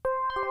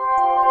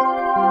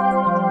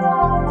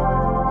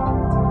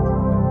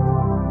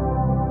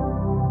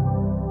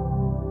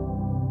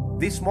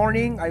This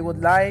morning, I would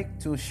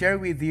like to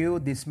share with you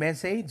this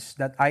message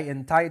that I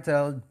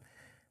entitled,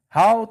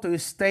 How to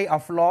Stay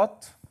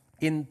Afloat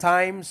in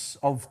Times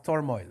of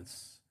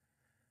Turmoils.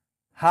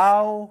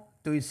 How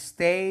to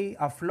Stay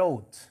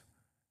Afloat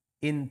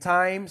in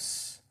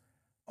Times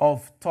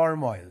of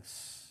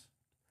Turmoils.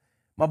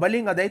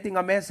 Mabaling nga dayti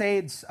nga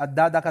message at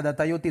dada kada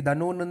tayo ti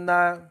danunon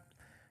na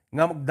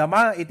nga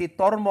magdama iti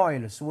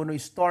turmoils wenno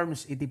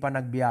storms iti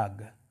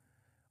panagbiag.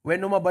 When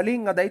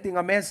mabaling nga dayti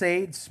nga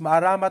message,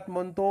 maaramat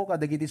monto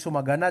kadagiti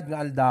sumaganad nga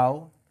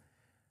aldaw,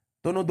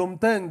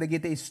 tunudumteng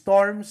dagiti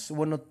storms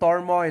wenno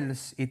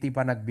turmoils iti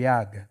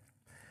panagbiag.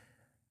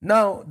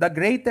 Now, the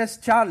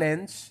greatest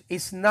challenge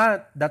is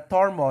not the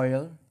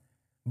turmoil,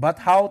 but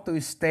how to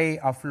stay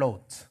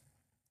afloat.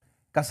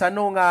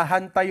 Kasano nga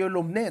hantayo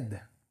lumned,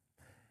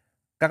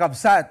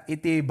 kakabsat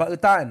iti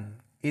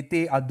baetan,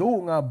 iti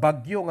adu nga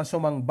bagyo nga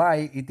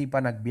sumangbay iti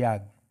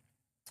panagbiag.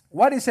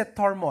 What is a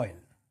turmoil?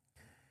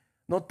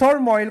 No,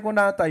 turmoil kung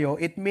tayo,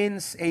 it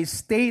means a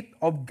state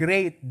of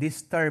great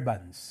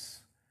disturbance.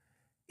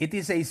 It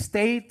is a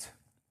state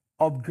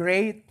of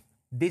great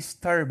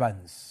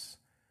disturbance.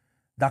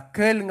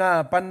 Dakkel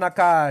nga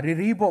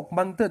panakariribok,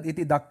 mangted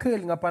iti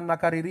dakkel nga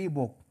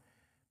panakariribok,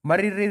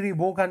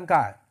 maririribukan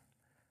ka,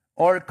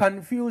 or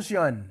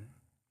confusion.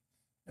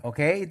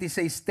 Okay? It is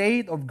a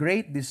state of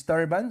great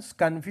disturbance,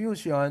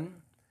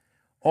 confusion,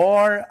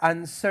 or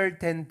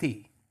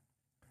uncertainty.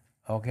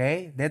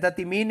 Okay? That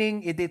the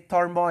meaning iti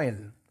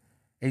turmoil.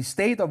 A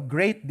state of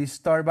great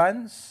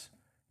disturbance,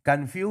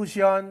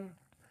 confusion,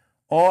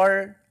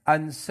 or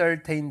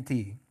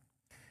uncertainty.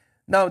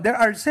 Now, there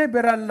are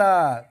several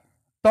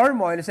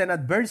turmoils and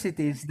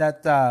adversities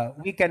that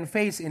we can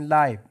face in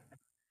life.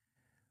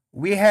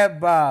 We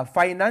have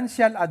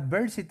financial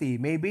adversity.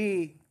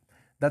 Maybe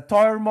the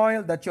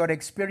turmoil that you're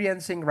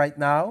experiencing right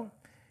now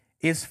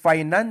is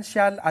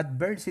financial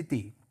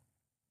adversity.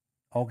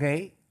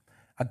 Okay?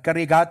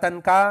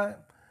 Agkarigatan ka,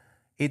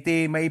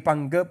 iti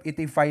maipanggep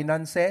iti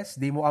finances,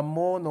 di mo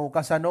ammo no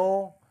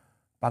kasano,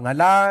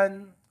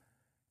 pangalan,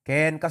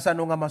 ken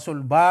kasano nga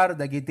masulbar,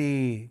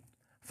 dagiti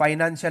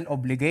financial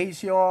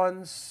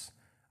obligations,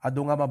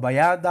 adu nga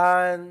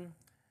mabayadan,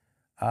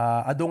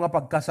 adu nga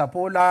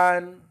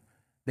pagkasapulan,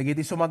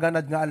 dagiti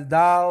sumaganad nga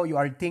aldaw, you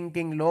are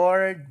thinking,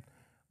 Lord,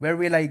 where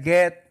will I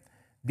get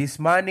this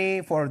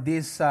money for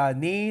this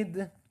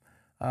need,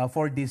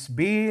 for this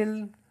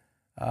bill,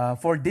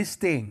 for this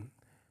thing?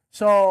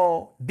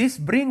 So, this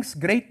brings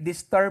great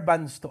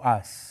disturbance to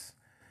us.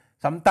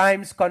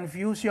 Sometimes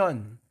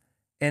confusion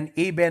and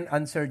even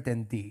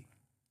uncertainty.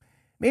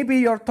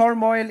 Maybe your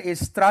turmoil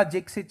is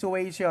tragic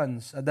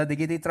situations,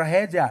 dadigiti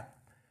trahedya,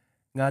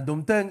 nga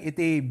dumteng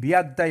iti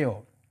biag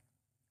tayo.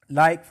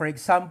 Like, for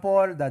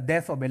example, the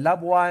death of a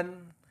loved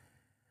one,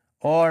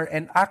 or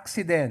an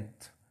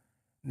accident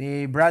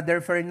ni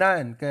Brother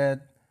Fernan, ket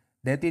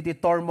deti iti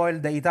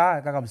turmoil da ita,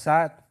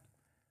 kakabsat.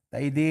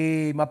 Ta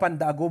idi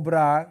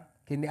mapandaagubra,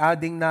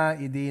 kiniading na,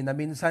 idi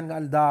naminsan nga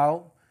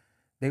aldaw,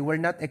 they were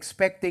not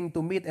expecting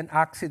to meet an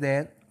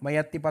accident,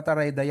 mayat ti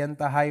pataray dayan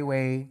ta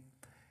highway,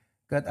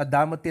 kat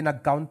adamot ti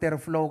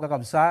nag-counterflow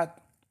kakabsat,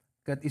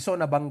 kat iso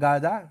na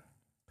banggada,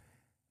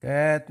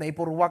 kat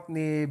naipurwak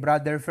ni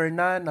Brother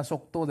Fernan,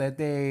 nasukto,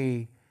 dete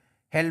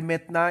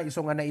helmet na, iso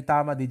nga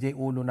naitama, DJ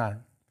ulo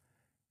na.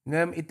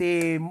 Ngam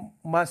iti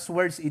mas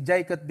worse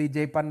ijay kat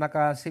DJ pan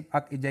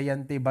nakasipak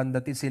ijayan ti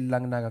banda ti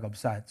silang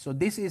nakakabsat. So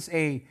this is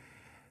a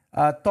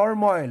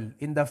turmoil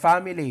in the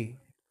family.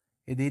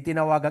 Idi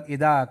tinawagak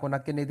ida, kung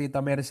nakinitita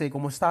Mercy,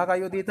 kumusta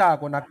kayo dita?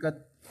 Kung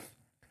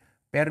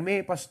permi,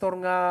 pastor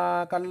nga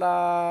kala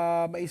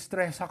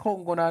ma-stress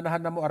akong kung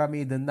nanahan na mo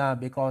aramidin na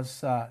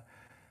because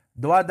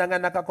duwada nga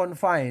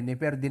naka-confine ni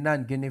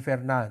Ferdinand, kini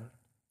Fernan.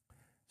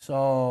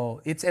 So,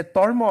 it's a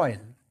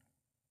turmoil.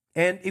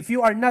 And if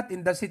you are not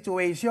in the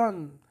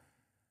situation,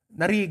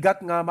 narigat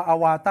nga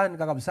maawatan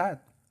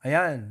kakabsat.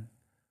 Ayan.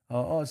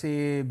 Oo,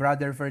 si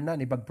Brother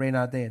Fernan, ipag-pray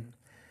natin.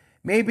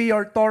 Maybe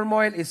your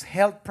turmoil is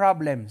health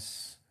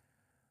problems.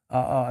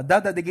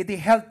 Dadadigiti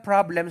health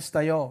problems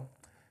tayo.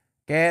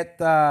 Ket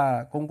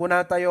kung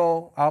kuna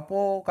tayo,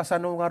 apo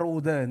kasano nga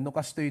ruden, no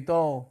kasto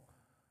ito.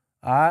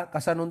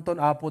 Kasanunton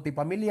apo ti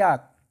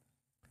pamilyak.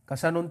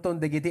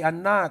 Kasanunton digiti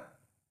anak.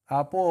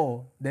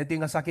 Apo, deti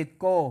nga sakit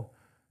ko.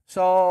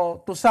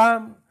 So, to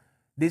some,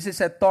 this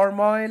is a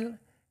turmoil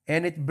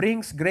and it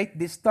brings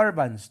great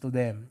disturbance to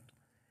them.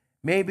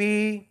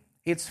 Maybe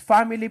it's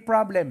family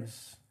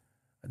problems.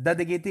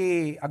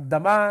 Dadigiti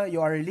agdama, you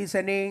are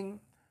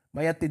listening,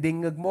 mayat ti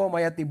dingeg mo,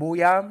 mayat ti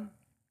buyam,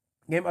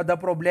 ngem ada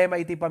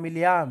problema iti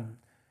pamilyam.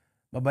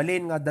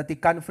 Mabalin nga dati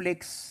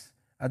conflicts,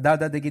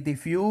 adada digiti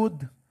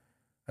feud,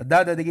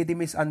 adada digiti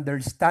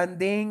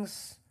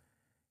misunderstandings,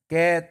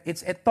 ket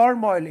it's a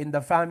turmoil in the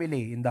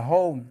family, in the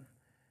home.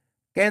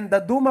 Ken da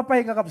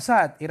dumapay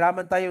kakabsat,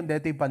 iraman tayo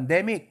dito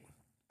pandemic.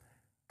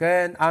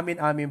 Ken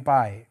amin-amin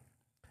pay.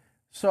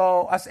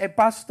 So, as a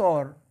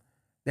pastor,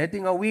 dito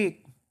nga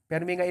week,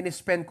 permi nga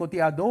in-spend ko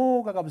ti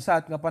ado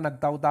kakabsat nga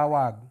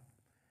panagtaw-tawag.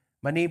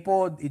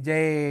 Manipod,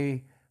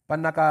 ijay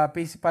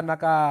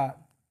panaka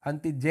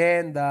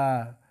antigen,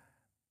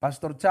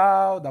 Pastor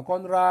Chow, the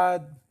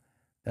Conrad,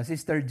 the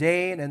Sister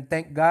Jane, and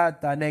thank God,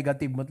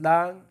 negative mo't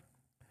lang.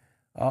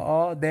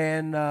 Oo,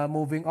 then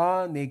moving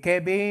on, ni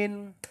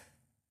Kevin,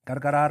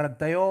 karkararag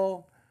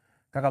tayo,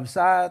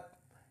 kakabsat,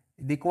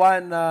 di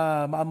kwan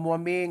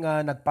maamuami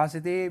nga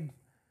nag-positive,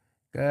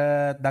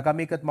 kat da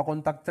kami kat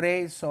makontact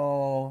trace,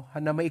 so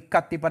hana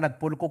maikat ti pa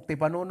nagpulkok ti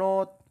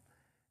panunot,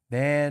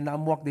 then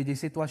amuak di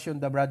sitwasyon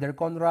da Brother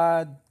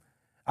Conrad,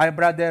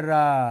 Brother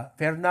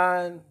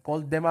Fernan,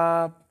 called them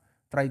up,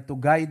 tried to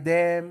guide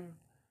them,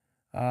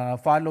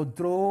 followed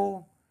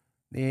through,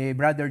 ni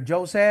Brother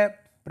Joseph,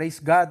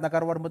 praise God,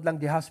 nakarwarmod lang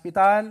di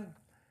hospital,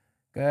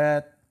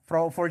 kat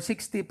for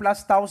 60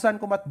 plus thousand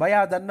kumat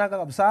bayadan na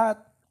kakabsat,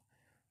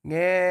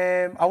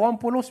 ngem awang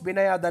pulos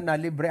binayadan na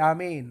libre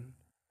amin.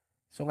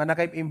 So nga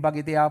nakay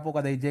imbag iti apo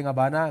kaday nga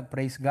banag,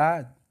 praise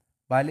God.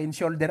 Bali in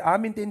shoulder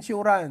amin ti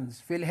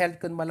insurance, PhilHealth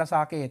kun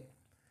malasakit.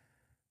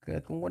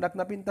 Kat kung unak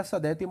napintas sa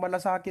deti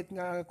malasakit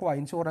nga kwa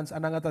insurance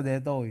ana nga ta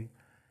deto.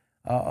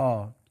 Oo.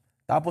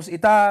 Tapos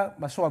ita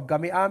maswab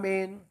kami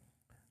amin.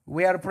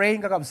 We are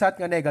praying kakabsat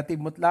nga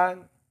negative mo't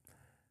lang.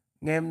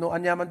 Ngem no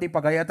anyaman ti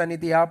pagayatan ni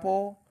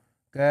Tiapo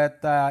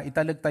kat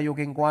italag tayo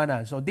king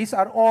kuana. So these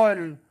are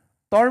all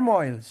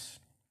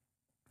turmoils.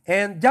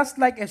 And just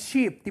like a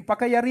ship, ti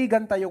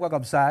pakayarigan tayo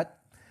kakabsat,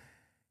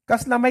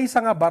 kas na may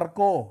nga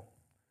barko.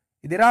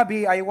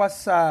 Idirabi, I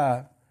was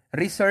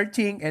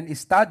researching and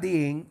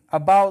studying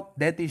about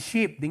that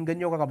ship, din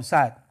ganyo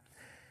kakabsat.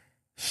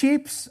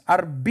 Ships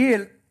are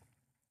built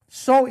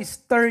so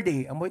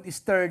sturdy. Amoy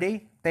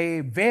sturdy,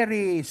 they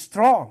very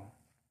strong.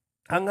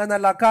 Ang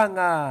analakang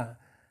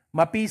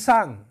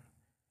mapisang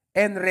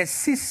and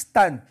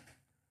resistant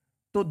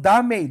to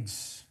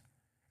damage.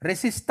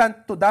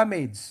 Resistant to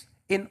damage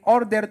in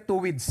order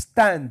to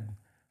withstand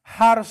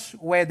harsh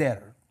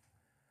weather.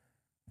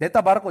 Deta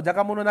barko, diyan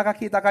ka muna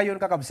nakakita kayo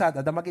kakabsat,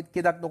 at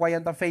makitkidak no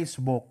kayan ta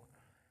Facebook.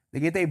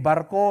 Digita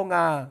barko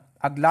nga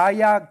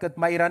aglayag, kat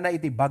maira na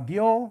iti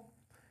bagyo,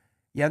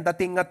 yan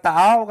tating nga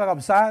taaw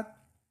kakabsat,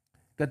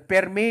 kat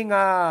permi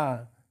nga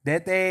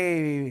dete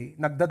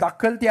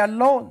nagdadakkel ti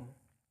alone,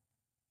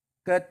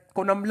 kat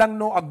kunam lang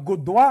no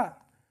aggudwa,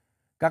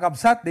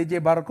 kakabsat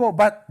DJ barko,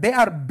 but they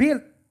are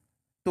built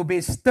to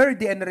be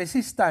sturdy and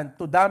resistant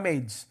to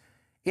damage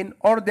in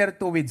order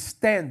to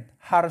withstand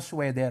harsh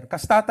weather.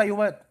 Kasta tayo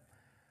mat.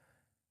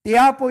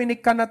 Tiapo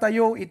inikkan na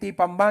tayo iti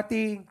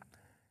pambati,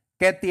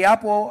 ket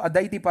tiapo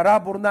aday iti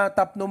parabor na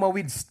tapno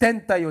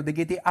ma-withstand tayo,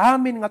 digiti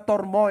amin nga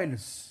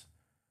turmoils,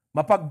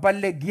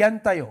 mapagbaligyan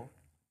tayo,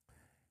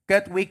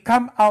 ket we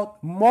come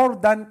out more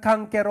than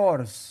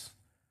conquerors.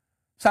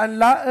 Saan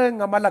laeng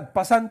nga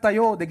malagpasan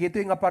tayo, digiti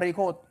nga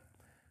parikot.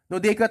 No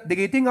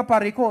digiti nga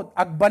parikot,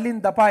 agbalin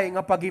dapay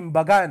nga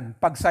pagimbagan,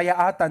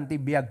 pagsayaatan ti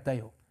biag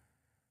tayo.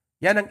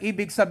 Yan ang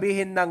ibig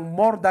sabihin ng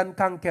more than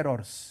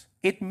conquerors.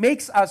 It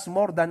makes us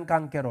more than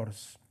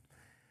conquerors.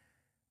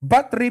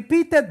 But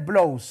repeated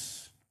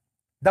blows,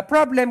 the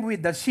problem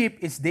with the ship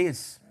is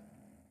this.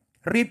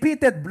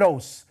 Repeated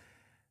blows.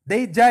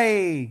 They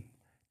jay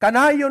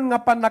kanayon nga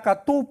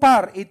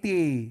panakatupar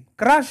iti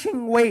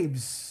crashing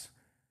waves.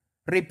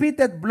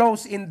 Repeated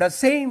blows in the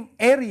same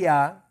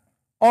area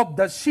of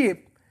the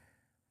ship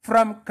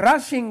from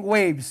crashing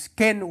waves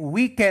can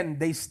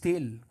weaken the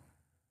steel.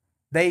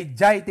 They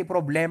jay ti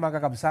problema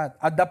kakabsat.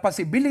 At the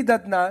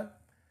possibilidad na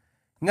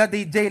nga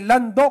DJ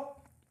landok,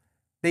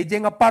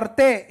 DJ nga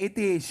parte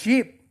iti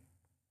ship,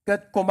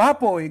 kat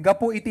kumapoy,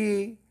 gapo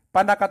iti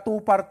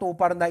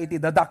panakatupar-tupar na iti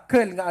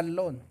dadakkel nga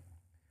alon.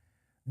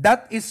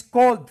 That is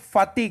called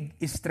fatigue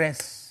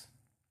stress.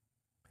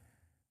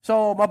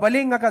 So,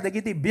 mabaling nga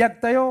kadagiti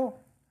biyag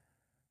tayo,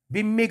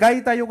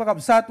 bimigay tayo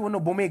kakabsat, uno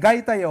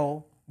bumigay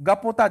tayo,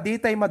 gapo ta di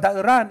tayo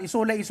madairan,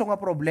 isula iso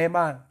nga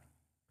problema.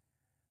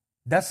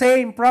 The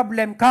same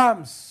problem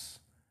comes,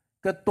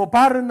 kat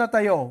tuparan na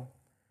tayo,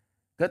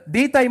 kat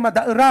di tayo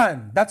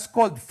madairan, that's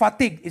called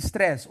fatigue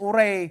stress.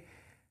 Uray,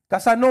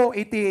 kasano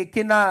iti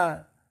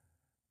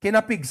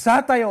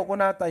kinapigsa tayo,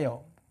 kuna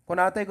tayo,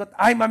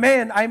 I'm a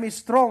man, I'm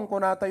strong,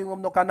 kuna tayo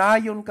ngumno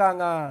kanayon ka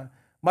nga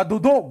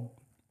madudog.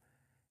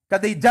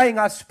 Kadijay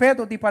nga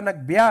aspeto ti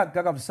panagbiag,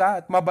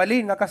 kakabsat,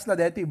 mabalin nga kasla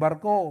deti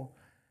barko,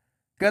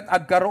 kat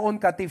agkaroon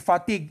ka ti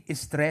fatigue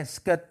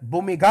stress, kat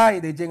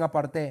bumigay dijay nga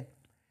parte.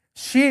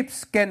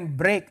 Ships can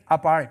break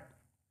apart.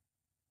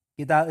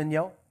 Kitaan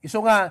nyo? Iso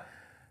nga,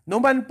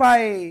 numan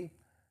pa'y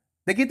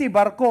dagiti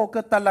barko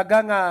ket talaga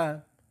nga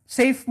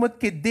safe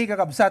mo't kiddi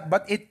kakabsat,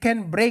 but it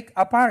can break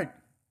apart.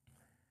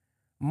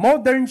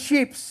 Modern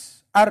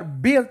ships are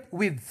built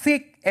with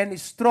thick and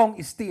strong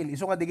steel.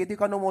 Iso nga digiti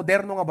kano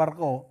moderno nga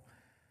barko,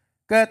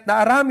 ket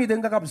naarami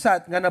din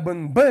kakabsat nga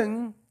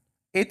nabengbeng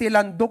iti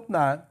landok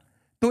na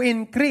to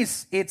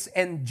increase its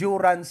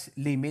endurance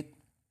limit.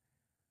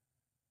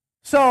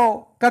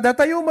 So, kada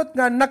tayo mo't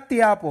nga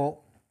naktiapo,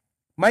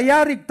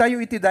 mayarig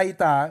tayo iti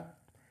dayta,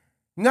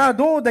 nga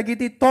do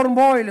dagiti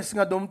turmoils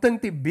nga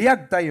dumteng ti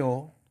biag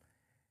tayo,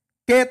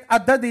 ket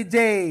adda DJ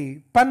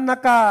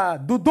panaka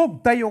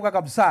dudog tayo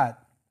kakabsat,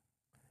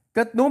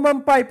 ket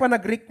numampay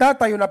panagrikta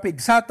tayo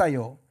napigsa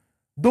tayo,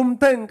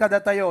 dumteng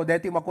kada tayo,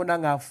 deti makuna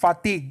nga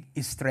fatigue,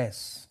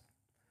 stress.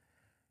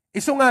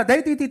 Iso nga,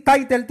 dito iti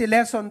title ti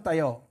lesson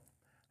tayo,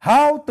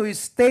 How to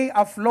Stay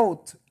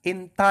Afloat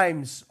in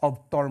Times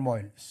of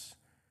Turmoils.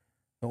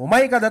 No,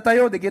 umay kada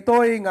tayo, di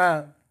gitoy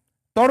nga,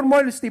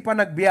 turmoils ti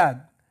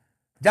panagbiag.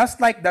 Just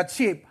like that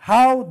ship,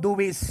 how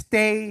do we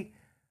stay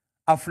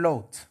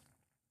afloat?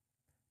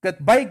 Kat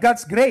by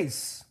God's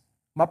grace,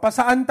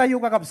 mapasaan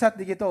tayo kakabsat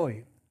di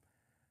gitoy.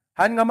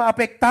 Han nga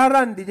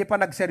maapektaran, di pa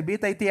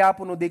nagserbi tayo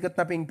tiyapo no di kat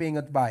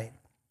napingpingat bay.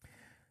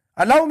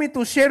 Allow me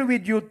to share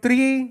with you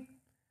 3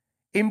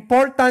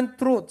 important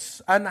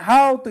truths on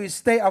how to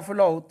stay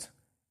afloat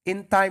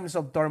in times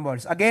of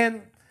turmoils.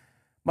 Again,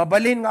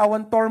 mabalin nga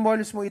awan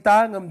turmoils mo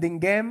ita, ngam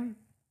dinggem,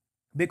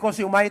 because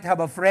you might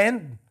have a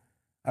friend,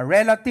 a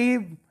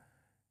relative,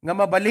 nga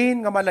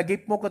mabalin, nga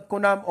malagip mo kat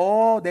kunam,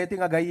 dito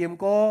nga gayim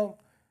ko,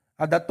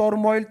 ada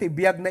turmoil, ti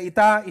biyag na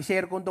ita,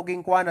 ishare kong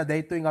tuking kwa na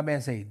dito nga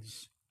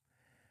message.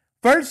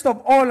 First of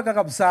all,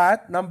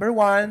 kakabsat, number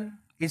 1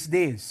 is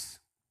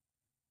this.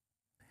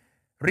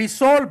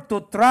 Resolve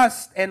to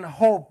trust and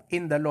hope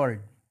in the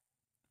Lord.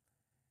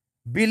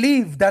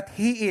 Believe that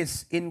He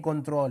is in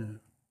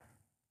control.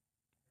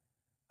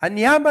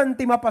 Anyaman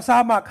ti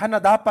mapasamak,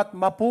 hana dapat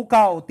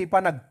mapukaw ti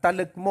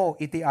panagtalik mo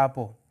iti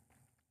Apo.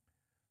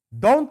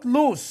 Don't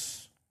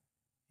lose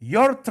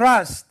your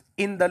trust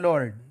in the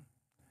Lord.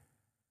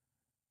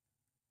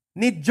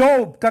 Ni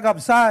Job,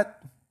 kakabsat,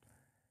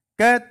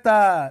 kat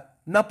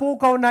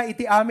napukaw na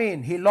iti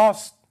amin. He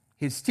lost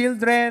his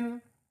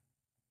children,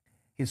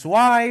 his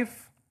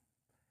wife,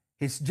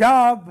 his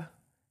job,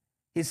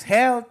 his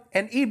health,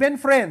 and even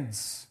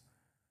friends.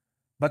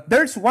 But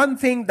there's one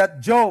thing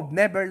that Job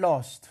never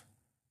lost,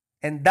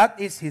 and that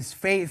is his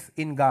faith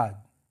in God.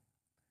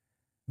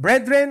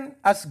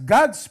 Brethren, as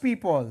God's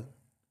people,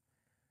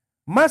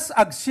 mas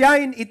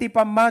agsyain iti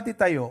pamati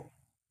tayo,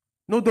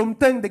 no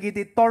dumteng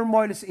dagiti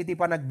turmoils iti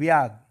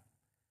panagbiag.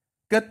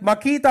 Kat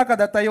makita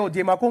kada tayo, di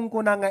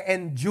makungkuna nga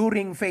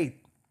enduring faith.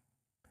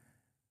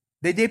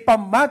 Di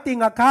pamati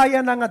nga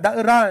kaya na nga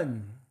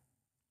dairan,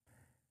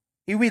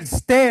 it will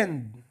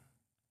stand,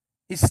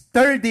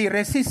 sturdy,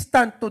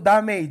 resistant to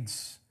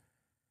damage.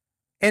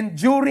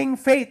 Enduring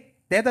faith.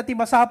 Deta ti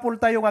masapul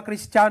tayo nga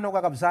Kristiyano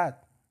kakabsat.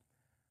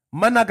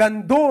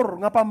 Managandur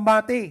nga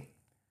pambati.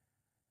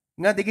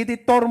 Nga digiti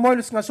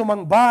turmoils nga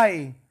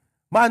sumangbay.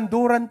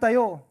 Maanduran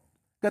tayo.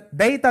 Kat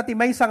data ti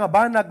may nga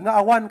banag nga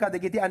awan ka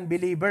digiti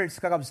unbelievers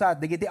kakabsat.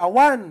 Digiti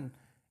awan,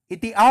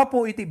 iti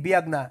apo iti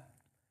biyag na.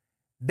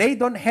 They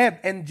don't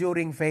have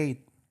enduring faith.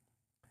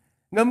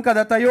 Ngam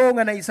kada tayo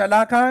nga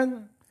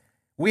naisalakan,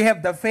 we have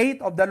the faith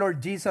of the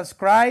Lord Jesus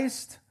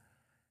Christ,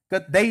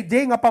 kat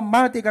daydi nga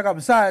pamati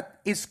kakabsat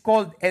is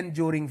called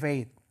enduring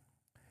faith.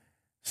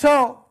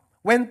 So,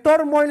 when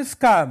turmoils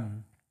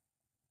come,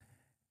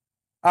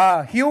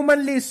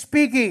 humanly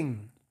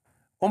speaking,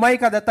 umay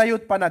kada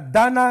tayo't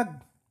panagdanag,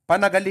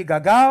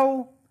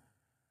 panagaligagaw,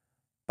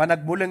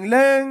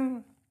 panagbulengleng,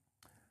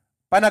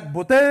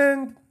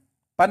 panagbuteng,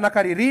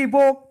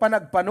 panakariribok,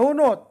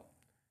 panagpanunot.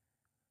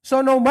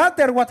 So no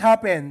matter what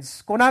happens,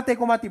 kung natin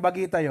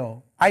kumatibagi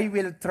tayo, I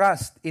will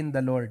trust in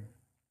the Lord.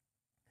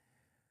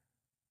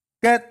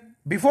 Kat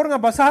before nga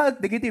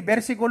basaat, digiti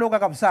versikulo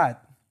kakabsat,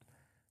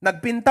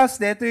 nagpintas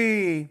dito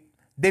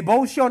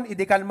devotion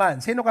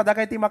idikalman. Sino kada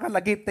kayo ti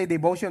makalagip tayo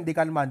devotion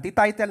idikalman? Ti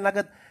title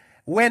nagat,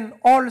 When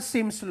All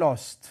Seems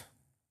Lost.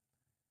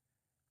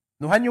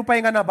 Nuhan nyo pa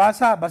yung nga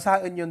nabasa,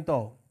 basaan yun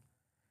to.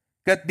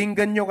 Kat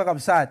dinggan nyo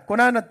kakabsat.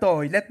 Kuna na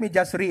to, let me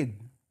just read.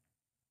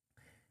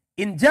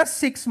 In just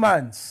 6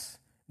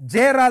 months,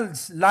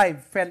 Gerald's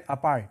life fell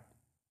apart.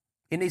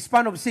 In a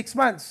span of 6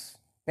 months,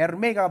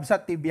 perme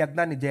kakabsat tibiyag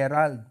na ni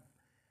Gerald.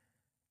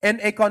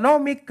 An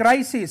economic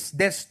crisis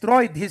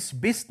destroyed his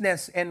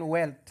business and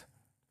wealth,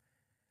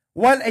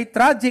 while a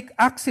tragic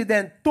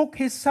accident took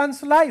his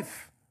son's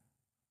life.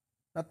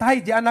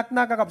 Natay di anak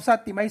na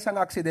kakabsat ti may isang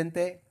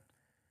aksidente.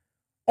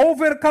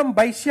 Overcome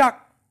by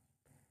shock,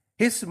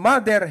 his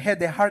mother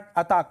had a heart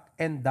attack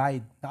and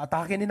died.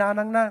 Naatake ni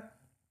nanang na.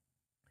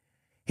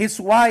 His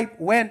wife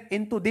went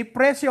into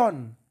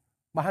depression.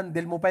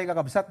 Mahandil mo pa yung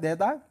kakabsat,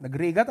 deta?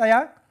 Nagrigat,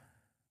 aya?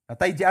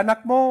 Natay di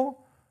anak mo.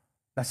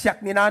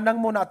 Nasyak ni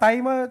nanang mo, natay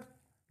mo.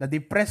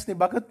 Na-depress ni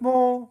bagat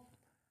mo.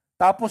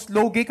 Tapos,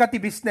 logi ka ti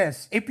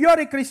business. If you are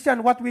a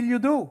Christian, what will you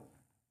do?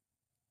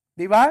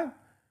 Di ba?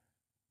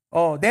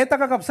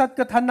 Deta kakabsat,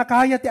 kat han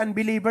nakaya ti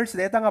unbelievers,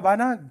 deta nga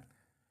banag.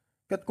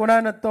 Kat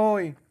kuna na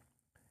to,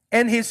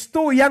 And his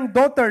 2 young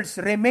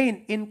daughters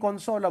remain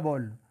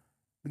inconsolable.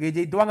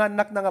 Gigi duwang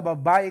anak na nga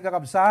babae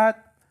kakabsat,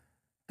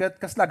 kat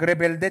kaslag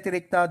rebelde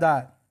tirik na da.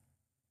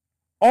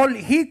 All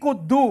he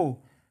could do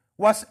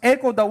was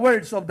echo the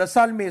words of the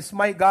psalmist,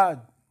 my God,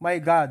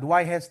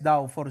 why hast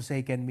thou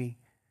forsaken me?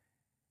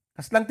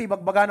 Kaslang ti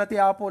bagbaga na ti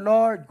Apo,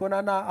 Lord,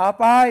 kuna na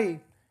apay,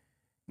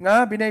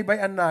 nga binaybay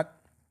anak.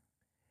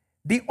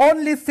 The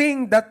only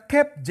thing that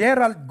kept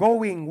Gerald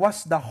going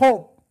was the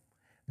hope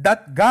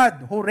that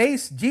God, who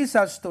raised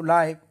Jesus to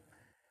life,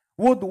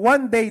 would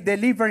one day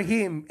deliver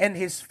him and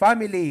his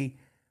family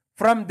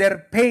from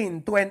their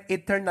pain to an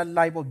eternal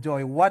life of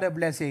joy. What a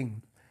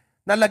blessing.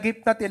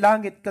 Nalagip na ti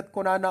langit kat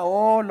kunana,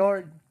 oh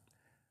Lord,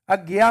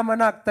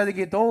 agyamanak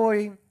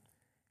tadigitoy,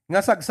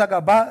 nga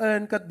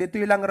sagsagabaan kat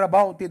dito'y lang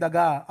rabaw ti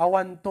daga,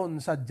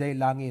 awanton sa jay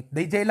langit.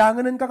 Day jay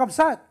langanan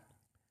kakabsat.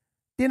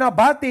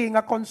 Tinabati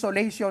nga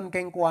consolation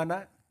keng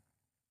kuana.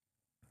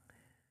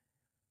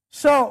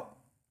 So,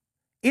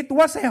 it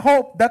was a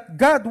hope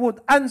that God would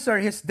answer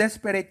his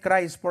desperate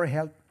cries for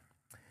help.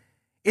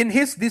 In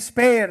his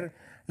despair,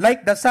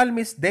 like the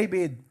psalmist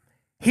David,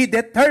 he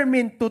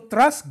determined to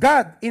trust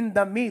God in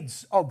the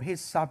midst of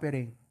his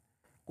suffering.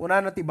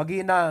 Kunana ti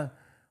bagina,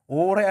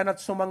 oray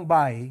anat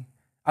sumangbay,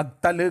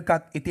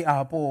 agtalukat iti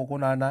apo,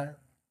 kunana.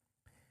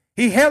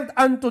 He held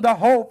unto the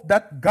hope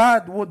that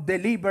God would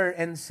deliver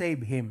and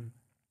save him.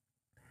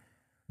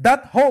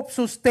 That hope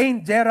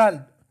sustained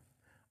Gerald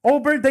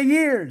over the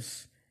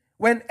years.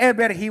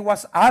 Whenever he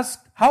was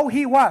asked how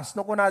he was,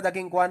 no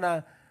kunadaging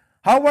kuana,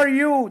 how are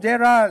you,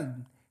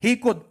 Gerald? He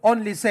could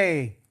only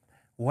say,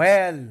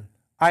 well,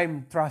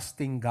 I'm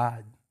trusting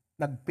God.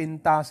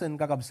 Nagpintasan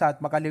kakabsat,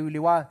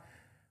 makaliwliwa,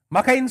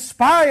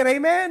 maka-inspire,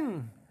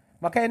 amen.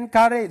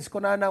 Maka-encourage,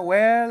 kunana,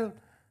 well,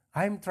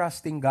 I'm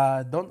trusting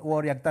God. Don't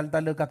worry,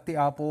 agtaltalagak ti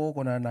apo,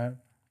 kunana.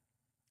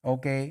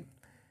 Okay?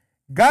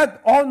 God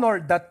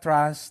honored that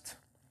trust,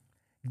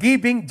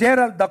 giving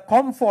Gerald the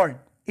comfort,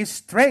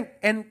 strength,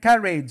 and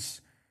courage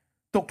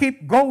to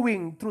keep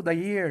going through the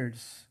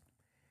years.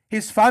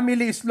 His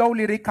family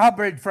slowly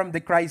recovered from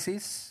the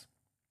crisis,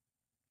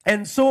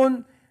 and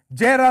soon,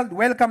 Gerald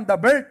welcomed the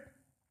birth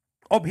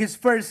of his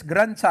first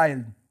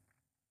grandchild.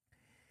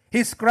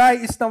 His cry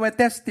is now a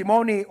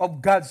testimony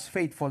of God's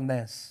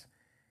faithfulness.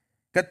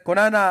 Kat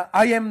kunana,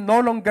 I am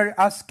no longer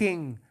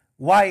asking,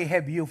 why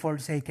have you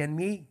forsaken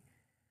me?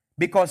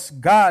 Because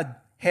God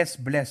has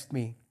blessed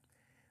me.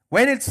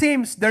 When it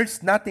seems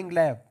there's nothing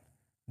left,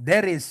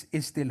 there is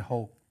still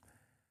hope.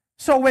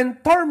 So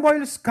when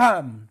turmoils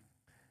come,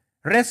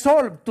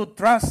 resolve to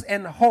trust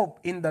and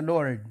hope in the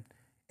Lord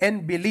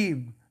and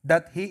believe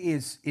that He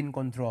is in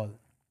control.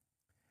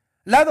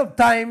 A lot of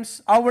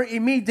times, our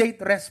immediate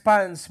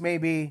response may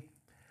be,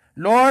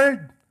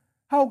 Lord,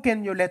 how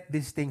can you let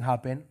this thing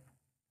happen?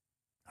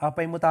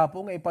 Apay mo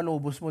tapong, ay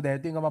palubos mo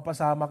dito nga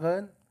mapasama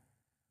kan.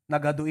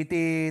 Nagado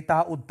iti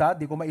taod ta,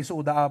 di ko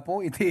maisuda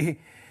apo, iti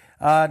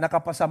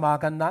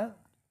nakapasamakan na.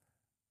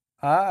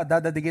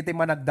 Adadadigiti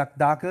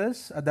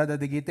managdakdakas,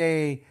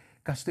 adadadigiti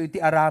kasto iti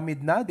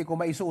aramid na, di ko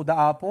maisuda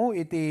apo,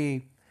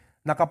 iti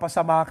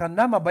nakapasamakan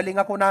na, mabaling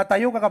ako na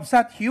tayo,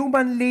 kakabsat,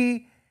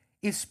 humanly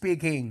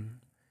speaking.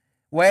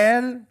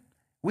 Well,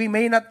 we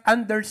may not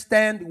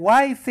understand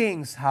why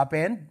things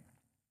happened,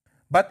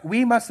 but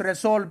we must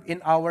resolve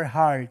in our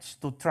hearts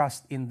to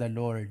trust in the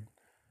Lord.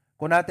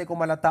 Kung natin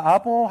kumalata,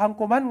 apo,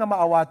 hangkuman nga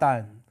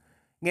maawatan,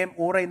 ngem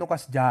uray no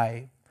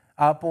kasjay,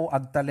 apo,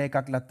 agtale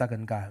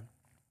kaklatagan ka.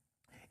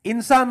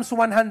 In Psalms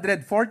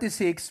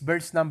 146,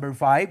 verse number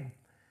 5,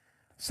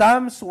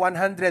 Psalms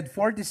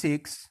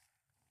 146,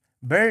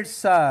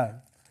 verse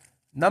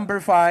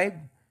number 5,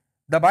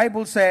 the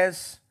Bible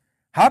says,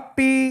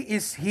 happy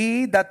is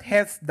he that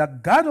hath the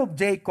God of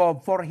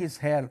Jacob for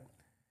his help.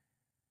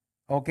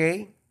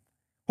 Okay?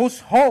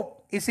 Whose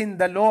hope is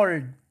in the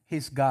Lord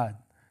his God.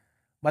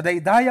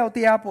 Madaydayaw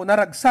tiya po,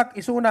 naragsak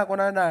isuna ko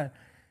na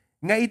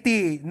nga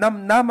iti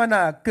namnama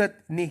na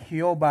ket ni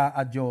Jehova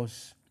a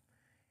Diyos.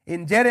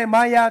 In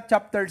Jeremiah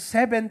chapter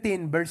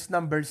 17, verse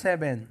number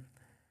 7,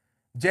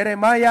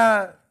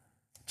 Jeremiah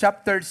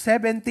chapter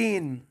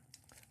 17,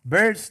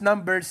 verse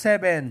number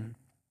 7,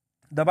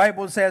 the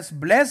Bible says,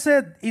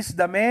 blessed is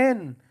the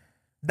man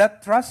that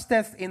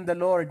trusteth in the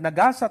Lord,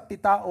 nagasat ti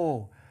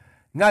tao,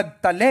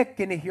 ngagtalek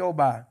kini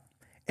Jehova,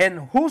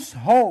 and whose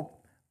hope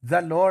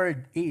the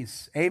Lord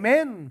is.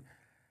 Amen.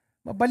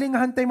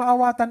 Mabalingahan tayo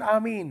maawatan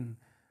amin.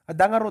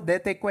 Adanga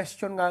rodete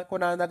question nga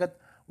kunanagat,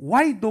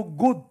 why do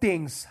good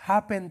things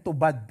happen to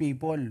bad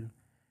people?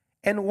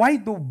 And why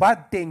do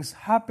bad things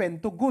happen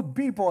to good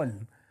people?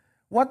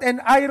 What an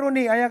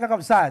irony, aya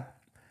kakabsat.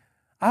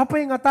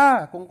 Apay nga ta,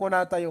 kung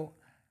kuna tayo.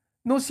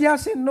 No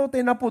siyasin no,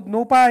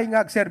 tinapudnupay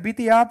nga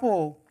agserbiti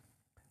apo.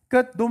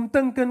 Kat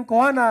dumteng ken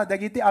kuana,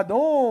 dagiti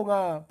ado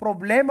nga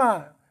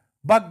problema,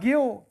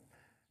 bagyo.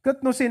 Kat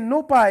no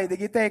sinupay,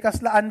 dagiti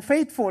kasla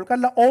unfaithful,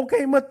 kala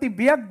okay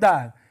matibiyag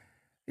da.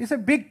 It's a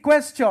big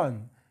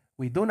question.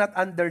 We do not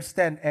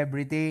understand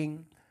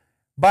everything.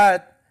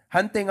 But,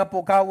 hante nga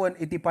po kawan,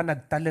 iti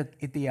panagtalag,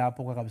 iti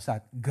apo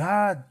kakabsat.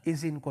 God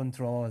is in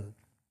control.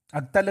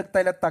 Agtalag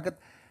tayo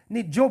tagat,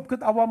 ni Job,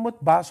 kat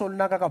awamot basol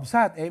na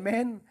kakabsat.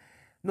 Amen?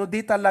 No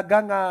di talaga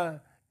nga,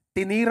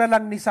 tinira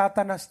lang ni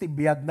Satanas ti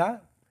biyag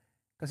na.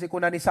 Kasi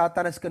kuna ni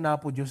Satanas ka na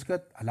po Diyos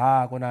kat,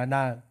 ala, kuna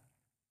na.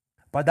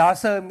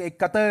 Padasam,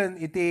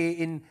 ikatan,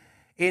 iti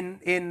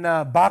in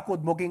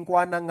bakod mo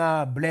kingkuan ng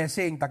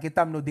blessing,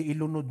 takitam no di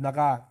ilunod na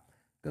ka.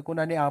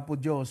 Kakuna ni Apo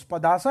Diyos,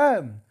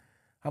 padasam.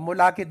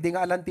 Hamulakit di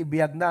nga alam ti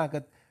biyag na.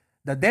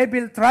 The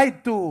devil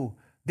tried to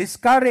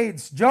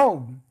discourage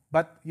Job.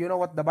 But you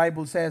know what the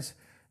Bible says?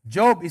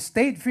 Job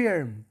stayed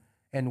firm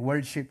and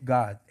worshiped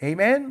God.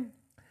 Amen?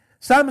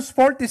 Psalms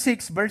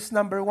 46 verse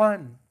number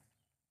 1.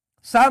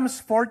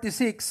 Psalms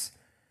 46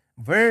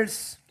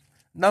 verse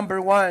number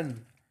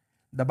 1.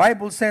 The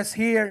Bible says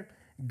here,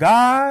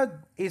 God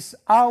is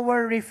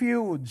our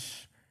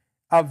refuge,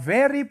 a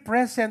very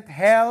present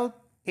help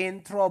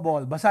in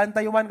trouble. Basahan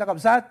tayo man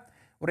kakabsat.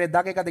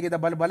 Uredake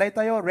katigita balbalay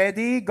tayo.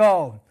 Ready,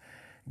 go.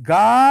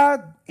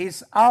 God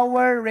is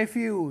our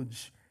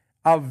refuge,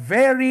 a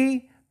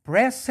very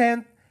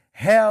present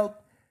help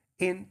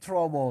in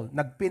trouble.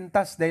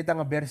 Nagpintas dahil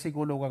nga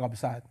bersikulo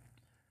kakabsat.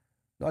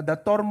 No, the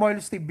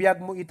turmoils ti biyag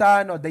mo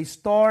ita, no, the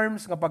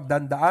storms nga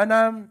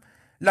pagdandaanam,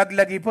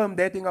 laglagi po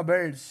dahil nga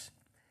verse.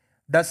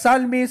 The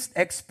psalmist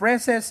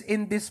expresses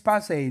in this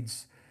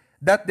passage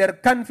that their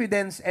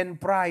confidence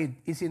and pride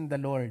is in the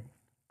Lord.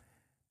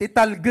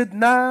 Titalged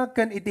na,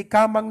 kan iti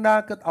kamang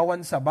na, kat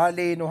awan sa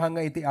bali, no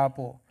hanga iti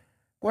apo.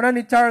 Kuna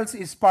ni Charles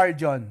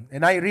Spurgeon,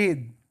 and I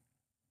read,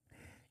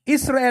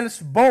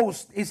 Israel's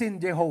boast is in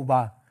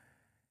Jehovah.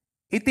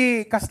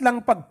 Iti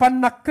kaslang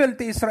pagpanakkel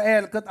ti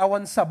Israel ket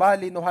awan sa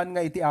bali nohan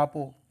nga iti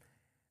apo.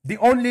 The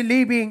only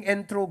living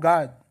and true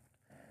God.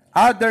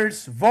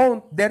 Others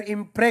vaunt their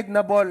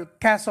impregnable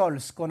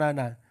castles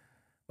kunana.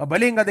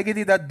 Mabaling nga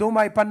dagiti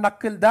dadumay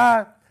panakkel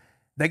da.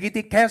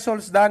 Dagiti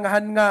castles da nga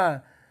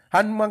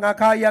han mga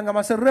kaya nga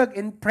masereg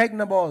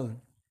impregnable.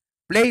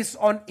 Placed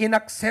on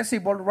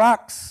inaccessible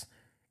rocks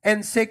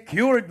and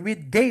secured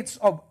with gates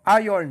of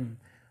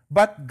iron.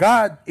 But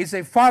God is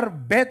a far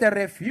better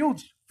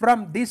refuge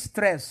from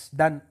distress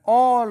than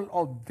all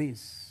of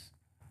this.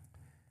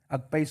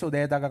 Agpaiso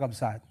deta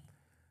kakabsat.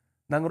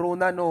 Nang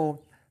runa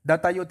no,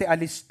 datayo ti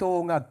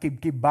alisto nga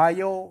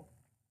kibkibayo,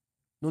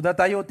 no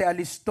datayo ti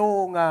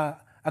alisto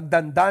nga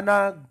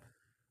agdandanag,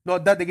 no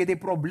dadigiti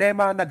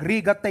problema,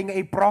 nagrigat tay nga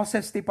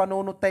i-process ti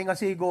panunot tay nga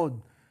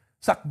sigod,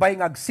 sakbay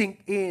nga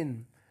ag-sink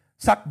in,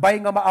 sakbay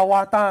nga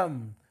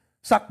maawatam,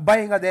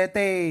 sakbay nga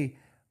dete,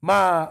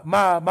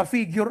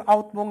 ma-figure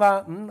out mo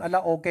nga, ala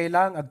okay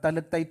lang,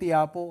 agtalag tay ti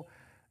apo.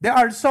 There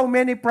are so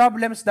many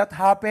problems that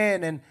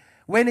happen, and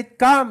when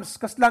it comes,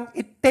 kaslang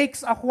it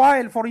takes a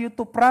while for you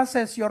to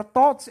process your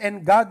thoughts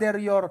and gather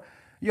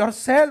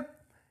yourself.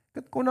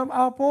 Kat kunam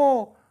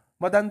apo,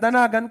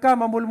 madandanagan ka,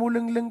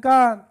 mamulmulingling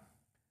ka,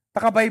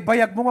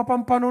 takabaybayag mo nga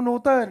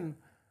pampanunutan.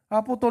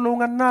 Apo,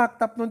 tulungan na,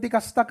 tapnon ti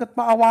kasta kat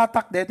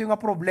maawatak, dito yung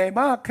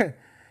problema.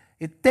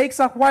 It takes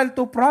a while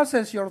to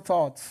process your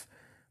thoughts.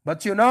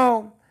 But you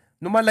know,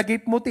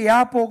 numalagip mo ti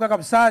apo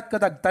kakabsat,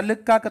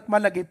 katagtalig ka kat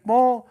malagip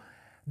mo,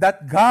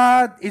 that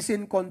God is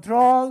in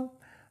control,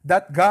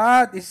 that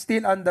God is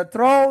still on the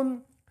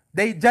throne,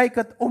 day jay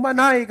kat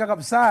umanay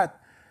kakabsat,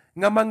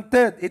 nga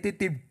mangted iti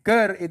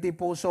tibker iti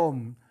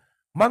pusom,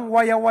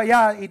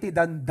 mangwaya-waya iti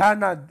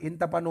dandanag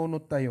inta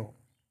panunot tayo.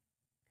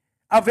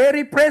 A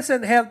very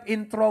present help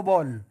in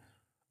trouble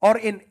or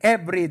in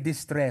every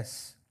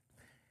distress.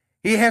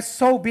 He has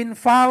so been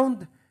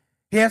found,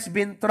 he has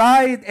been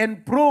tried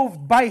and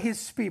proved by his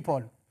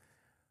people.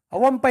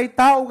 Awan pa'y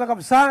tao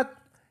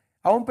kakabsat,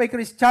 awan pa'y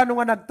Kristiyano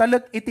nga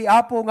nagtalek iti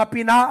apo nga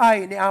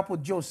pinaay ni Apo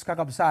Diyos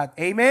kakabsat.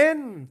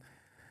 Amen?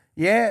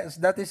 Yes,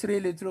 that is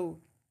really true.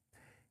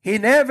 He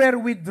never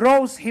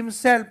withdraws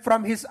himself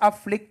from his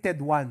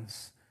afflicted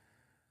ones.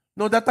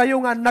 No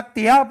datayo nga anak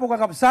ti apo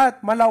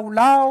kakabsat,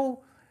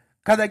 malawlaw,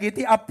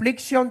 kadagiti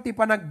affliction ti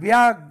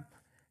panagbiag,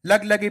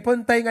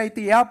 laglagipon tay nga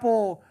iti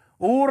apo,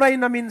 uray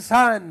na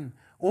minsan,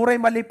 uray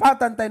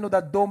malipatan tayo no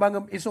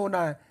dadumang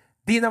isuna,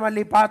 di na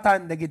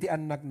malipatan dagiti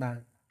anak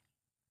na.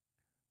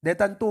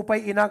 Detan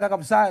tupay ina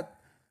kakabsat,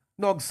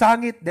 no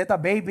agsangit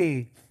deta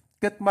baby,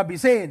 ket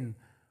mabisin,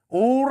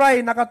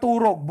 uray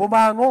nakaturog,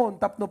 bumangon,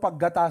 tapno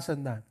paggatasan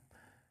na.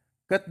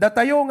 Ket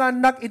datayo nga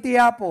anak iti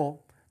apo,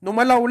 no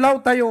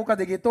malawlaw tayo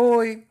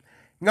kadigitoy,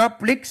 nga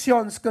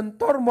afflictions ken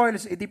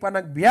turmoils iti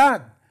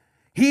panagbiag.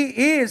 He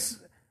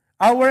is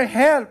our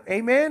help.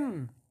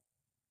 Amen.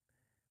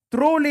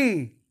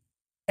 Truly,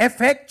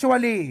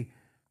 effectually,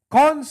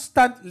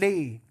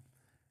 constantly,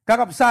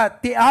 kakabsat,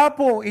 ti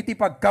apo iti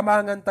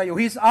pagkamangan tayo.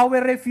 He is our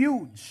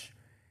refuge.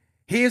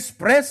 He is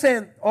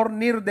present or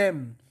near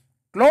them,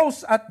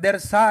 close at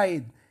their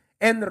side,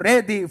 and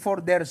ready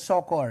for their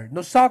succor.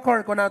 No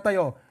succor ko na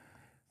tayo,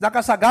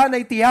 nakasagana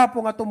iti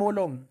apo nga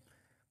tumulong.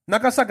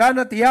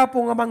 Nakasagana iti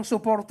apo nga mang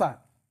suporta.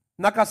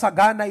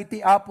 Nakasagana iti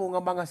apo nga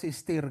mga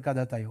sistir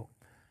kada tayo.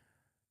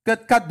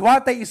 Ket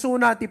kadwa tay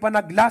isuna ti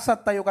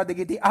panaglasat tayo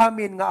kadigiti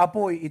amin nga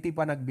apoy iti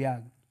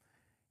panagbiag.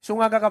 So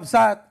nga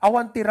kakabsat,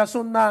 awan ti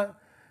rason na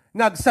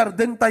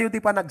ngagsardeng tayo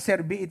ti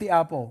panagserbi iti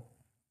apo.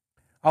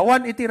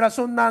 Awan iti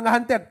rason na nga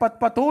hanti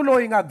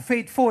agpatpatuloy nga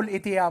faithful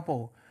iti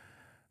apo.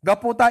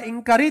 Gaputa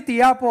ingkari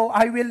ti apo,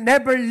 I will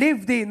never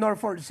leave thee nor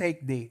forsake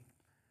thee.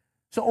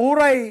 So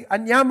uray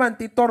anyaman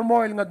ti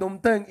turmoil nga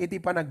dumteng iti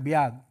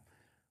panagbiag.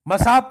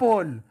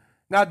 Masapol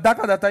nga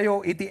dakada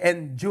tayo iti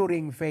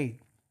enduring faith.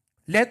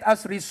 Let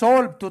us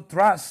resolve to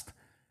trust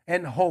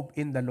and hope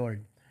in the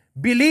Lord.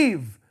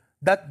 Believe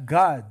that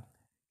God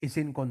is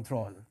in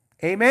control.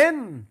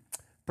 Amen?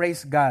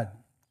 Praise God.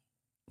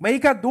 May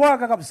ikadwa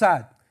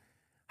kakabsat.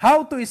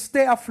 How to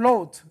stay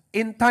afloat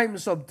in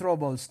times of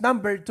troubles.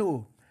 Number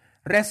 2,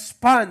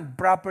 respond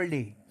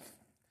properly.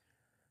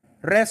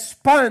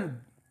 Respond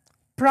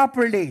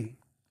properly.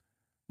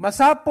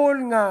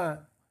 Masapol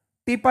nga,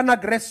 ti pa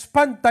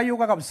nag-respond tayo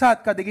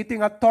kakabsat, kadigiti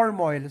nga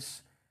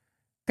turmoils,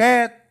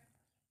 ket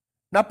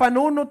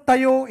napanunot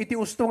tayo, iti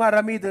usto nga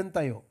aramiden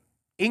tayo.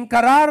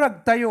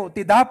 Inkararag tayo,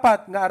 ti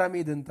dapat nga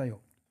aramiden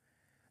tayo.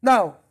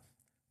 Now,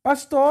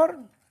 Pastor,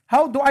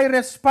 how do I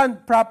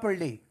respond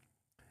properly?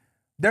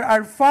 There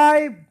are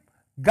five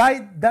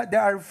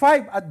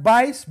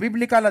advice,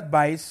 biblical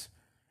advice,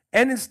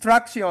 and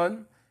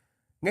instruction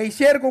nga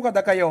i-share ko kada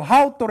kayo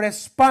how to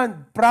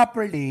respond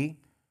properly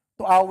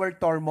to our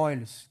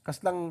turmoils.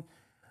 Kaslang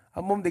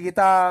amom di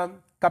kita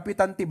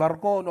kapitan ti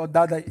barko no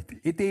dada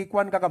iti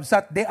kwan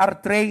kakabsat, they are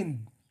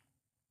trained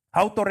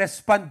how to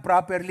respond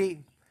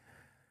properly.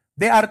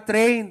 They are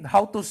trained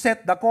how to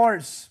set the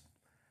course.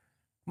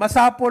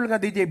 Masapol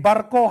nga DJ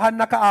barko han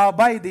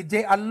nakaabay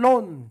DJ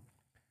alone.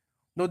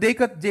 No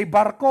dikat DJ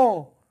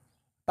barko.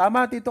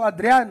 Tama tito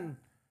Adrian.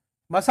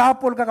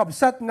 Masapol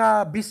kakabsat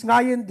nga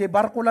bisngayin DJ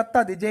barko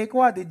latta DJ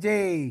kwa DJ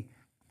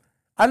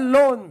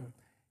alone.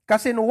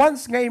 Kasi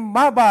once nga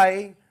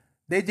imabay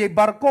DJ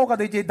barko ka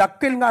DJ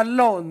dakil nga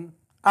alone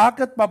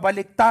akat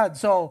pabaliktad.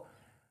 So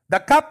the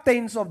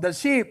captains of the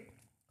ship,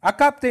 a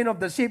captain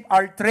of the ship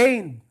are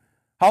trained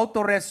how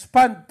to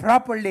respond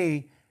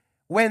properly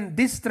when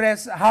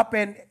distress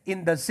happen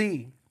in the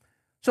sea.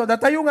 So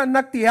datayo nga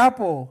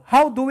nagtiyapo,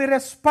 how do we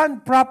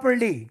respond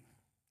properly?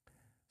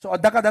 So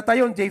adda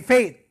datayon jay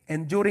faith,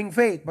 enduring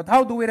faith. But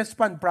how do we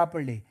respond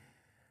properly?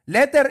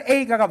 Letter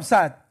A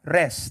kakabsat,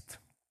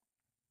 rest.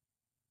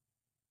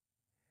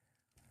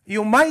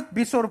 You might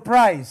be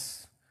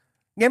surprised.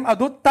 Ngem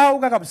adut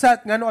tao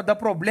kakabsat ngano adda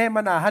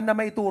problema na han na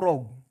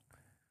maiturog.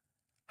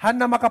 Han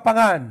na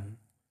makapangan.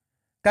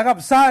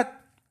 Kakabsat,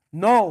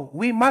 no,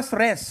 we must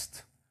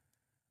rest.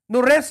 No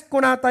rest ko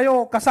na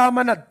tayo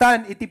kasama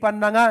nadtan iti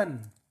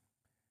panangan.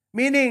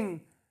 Meaning,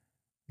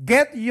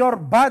 get your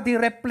body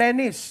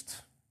replenished.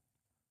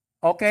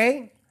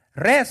 Okay?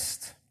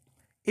 Rest.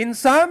 In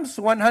Psalms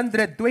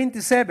 127,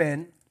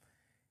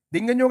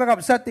 tingnan nyo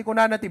kakabsat, ti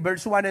kunana ti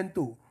verse 1 and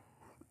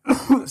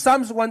 2.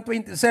 Psalms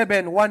 127,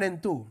 1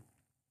 and 2.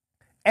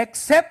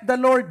 Except the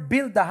Lord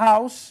build the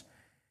house,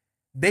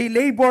 they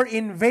labor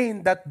in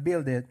vain that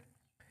build it.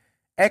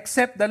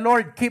 Except the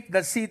Lord keep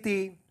the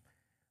city,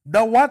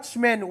 the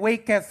watchman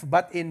waketh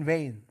but in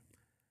vain.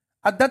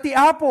 At dati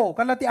apo,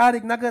 kalati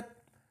arig nagat,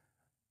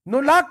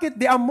 no lakit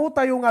di amu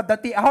tayo nga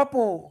dati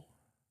apo,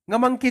 nga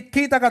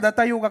mangkit-kita ka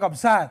datayo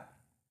kakabsat,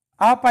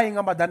 apay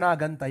nga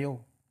madanagan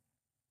tayo.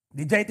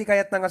 Di jay ti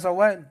kayat ng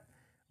asawan.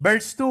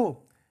 Verse 2,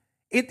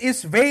 it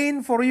is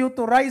vain for you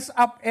to rise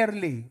up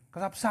early.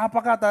 Kasapsapa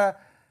ka ta,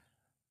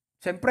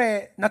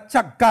 siyempre,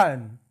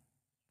 natsyagkan.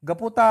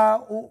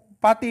 Gaputa,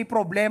 pati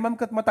problemam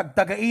kat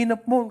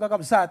matagtagainap mo,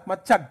 kakabsat,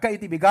 matsyag ka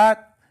iti bigat.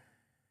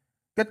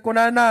 Kat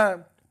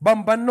kunana,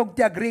 bambanog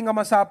ti agri nga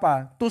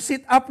masapa, to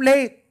sit up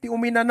late, ti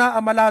uminana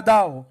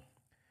amaladaw,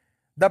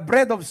 the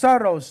bread of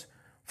sorrows,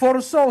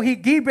 for so he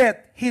giveth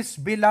his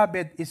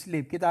beloved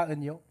sleep. Kitaan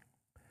nyo?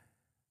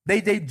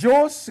 Dayjay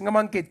Diyos nga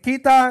mangkit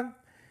kita,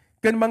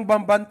 ken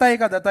mangbambantay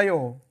kada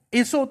tayo,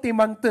 iso ti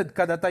mangted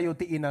kada tayo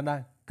ti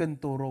inana, ken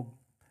turog.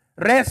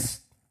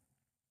 Rest.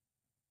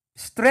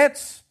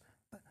 Stretch.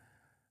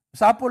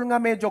 Sapol nga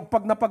medyo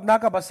pag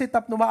napagnaka ba, sit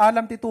up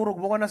numaalam ti turog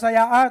mo nga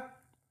nasayaat.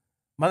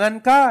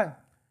 Mangan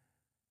ka.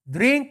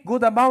 Drink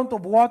good amount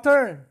of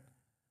water.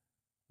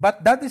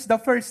 But that is the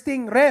first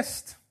thing,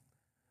 rest.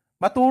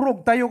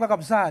 Maturog tayo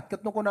kakabsat.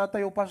 Kat no na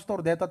tayo,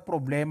 pastor, detat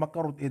problema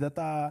karot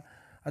idata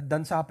at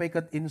dan sapay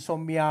kat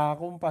insomnia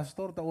akong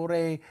pastor,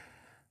 taure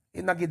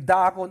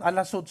inagidda akong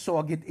alas 8,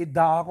 agid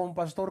idda akong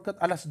pastor kat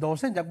alas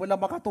 12, jag wala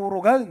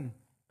makaturugan.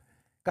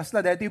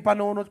 Kasla dito yung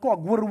panunod ko,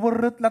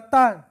 agwurwurret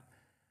lata.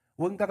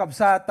 Huwag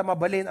kakabsat,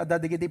 tamabalin, at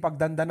dadigiti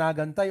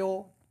pagdandanagan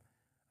tayo,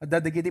 at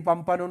dadigiti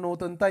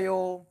pampanunutan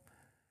tayo.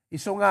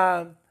 Iso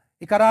nga,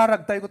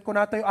 ikararag tayo, kut ko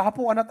na tayo,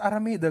 ahapo anat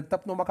aramidag,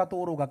 tapno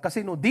makaturog.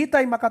 Kasi no, di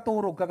tayo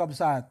makaturog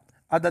kakabsat,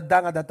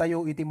 adadang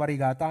tayo iti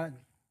marigatan.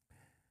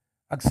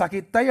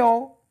 Agsakit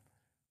tayo,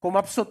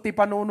 kumapsot ti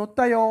panunot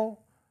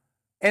tayo,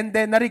 and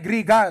then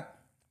narigrigat.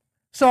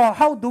 So,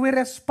 how do we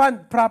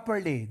respond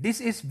properly?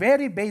 This is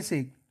very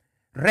basic.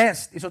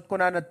 Rest, isot ko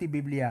na ti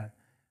Biblia.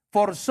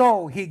 For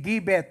so, he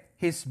giveth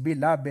his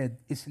beloved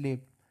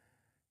sleep.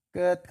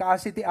 Kat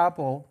kaasi ti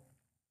Apo,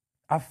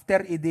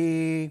 after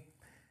idi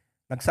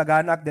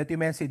nagsaganak dito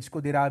yung message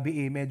ko di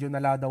Rabi medyo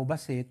naladaw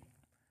basit.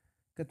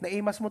 Kat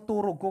naimas mo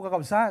turog ko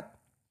kakabsat.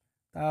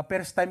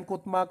 First time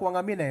ko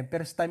makuha ngamin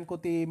first time ko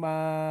ti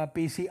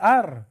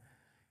ma-PCR.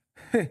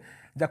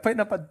 Jakpay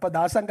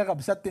napadpadasan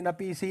kakabsat ti na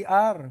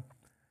PCR.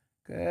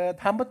 Kat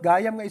hamot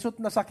gayam nga isot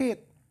na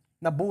sakit.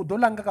 Nabudo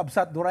lang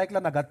kakabsat, durayk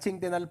lang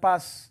nagatsing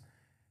tinalpas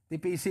ti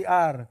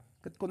PCR.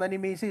 Kat kuna ni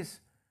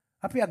Mrs.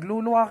 Api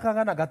agluluwa ka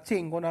nga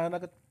nagatsing. Kuna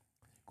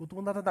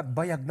na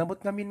nagbayag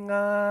namot ngamin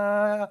nga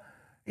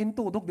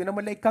intudok, di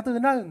naman laik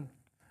katunan.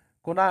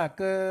 Kuna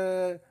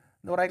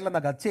durayk lang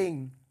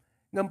nagatsing.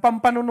 Ngam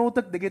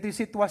pampanunutek, di giti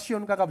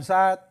sitwasyon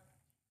kakabsat.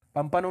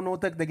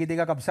 pampanunutek, dagiti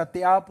kakabsat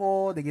ti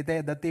Apo,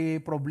 dagiti dati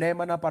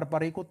problema na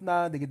parparikot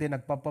na, dagiti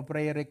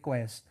nagpapapray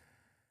request.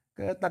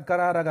 Kat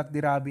nagkararagat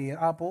dirabi,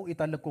 Apo,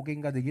 italak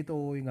kuking ka digito,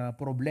 nga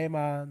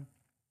problema,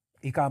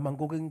 ikamang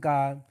kuking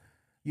ka,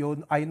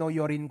 yun, I know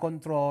you're in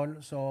control,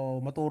 so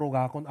maturog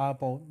akon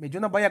Apo. Medyo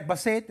nabayag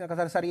basit,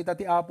 nakasarita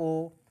ti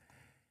Apo,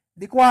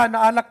 di ko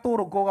naalak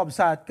turog ko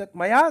kabsat, kat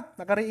mayat,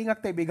 nakariingak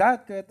tayo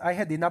bigat, kat I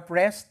had enough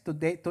rest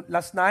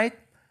last night,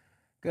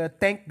 kat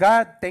thank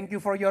God, thank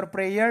you for your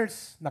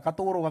prayers,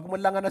 nakaturog, ako mo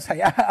lang nga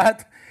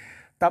nasayat,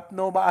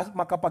 tapno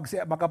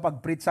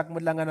makapag-pritsak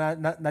mo lang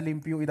nga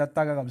nalimpyo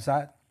itatag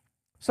kabsat.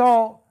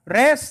 So,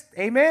 rest,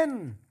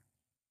 amen.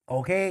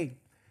 Okay.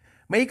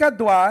 May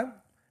ikadwa,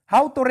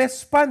 how to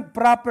respond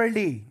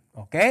properly.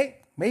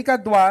 Okay? May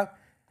ikadwa,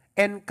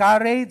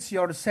 encourage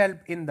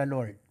yourself in the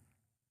Lord.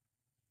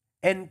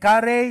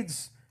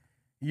 Encourage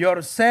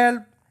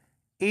yourself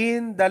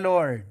in the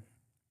Lord.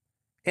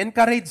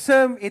 Encourage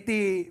them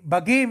iti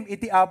bagim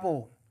iti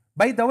Apo.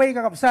 By the way,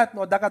 kakabsat,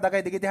 no,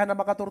 dakay digitihan na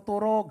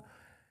makaturturog.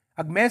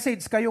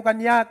 Ag-message kayo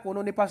kanya,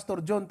 kuno ni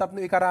Pastor John, tapno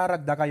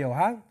ikararagda kayo,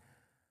 ha?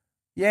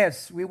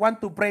 Yes, we want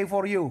to pray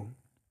for you.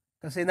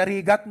 Kasi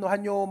narigat no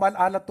hanyo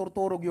malalat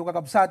turturog yung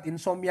kakabsat,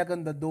 insomnia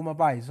ganda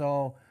dumapay.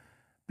 So,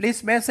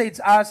 please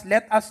message us,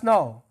 let us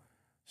know,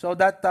 so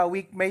that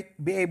we may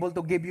be able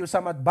to give you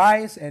some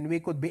advice and we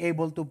could be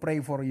able to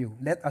pray for you.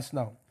 Let us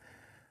know.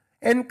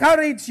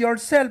 Encourage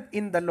yourself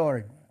in the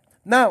Lord.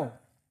 Now,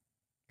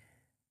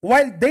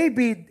 while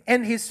David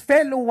and his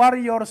fellow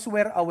warriors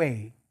were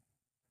away,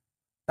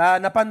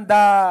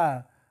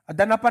 napananda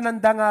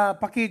nga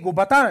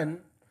pakigubatan,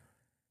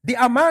 the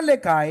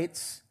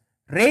Amalekites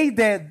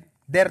raided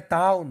their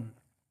town,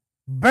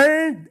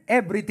 burned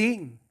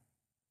everything.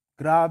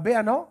 Grabe,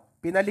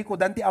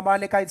 Pinalikudan ti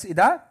Amalekites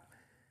ida,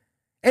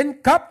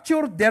 and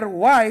captured their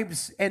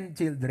wives and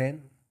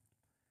children.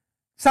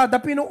 Sa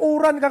da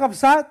pinuuran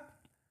kakabsat,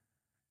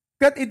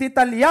 kat iti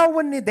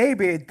talyawan ni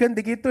David,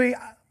 kundi gito'y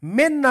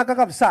men na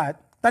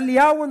kakabsat,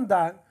 talyawan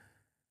da,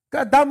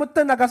 kadamot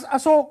na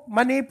nagasasok,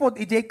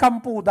 manipod, ijay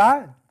kampu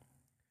da.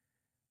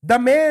 The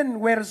men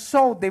were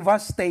so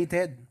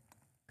devastated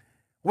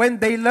when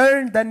they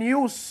learned the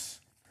news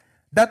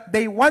that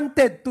they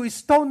wanted to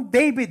stone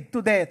David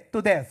to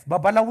death.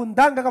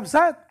 Babalawundang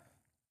kakabsat.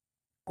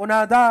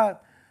 Kunada,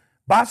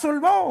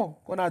 basol mo.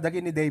 Kunada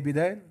gini David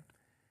din.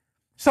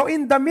 So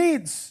in the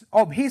midst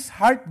of his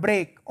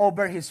heartbreak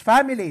over his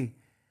family,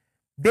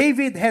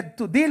 David had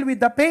to deal with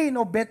the pain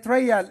of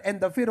betrayal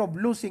and the fear of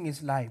losing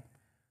his life.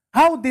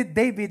 How did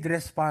David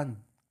respond?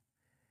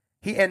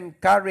 He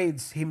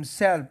encouraged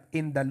himself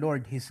in the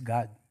Lord his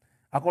God.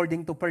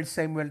 According to 1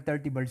 Samuel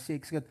 30 verse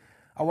 6,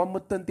 awam mo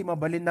ti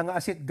mabalin na nga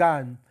asit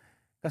gan,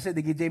 kasi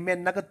di gijay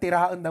men,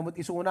 nagtirahaan damot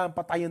isuna,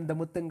 patayan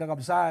damot ting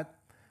kakabsat,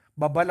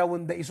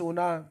 babalawon da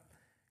isuna,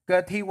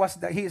 kat he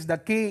is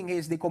the king, he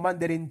is the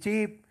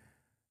commander-in-chief,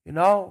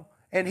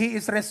 and he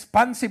is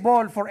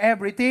responsible for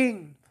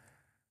everything.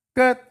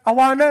 Kat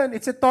awanan,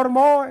 it's a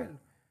turmoil.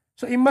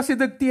 So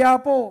imasidag ti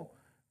Apo,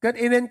 kat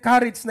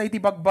in-encourage na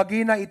iti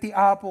bagbagi na iti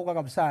Apo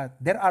kakabsat.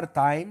 There are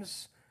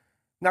times,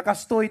 nga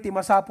kastoy ti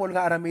masapol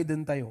nga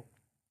aramidin tayo.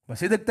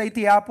 Masidag tayo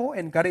ti Apo,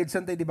 encourage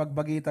tayo ti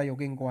bagbagi tayo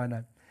king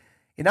kuanan.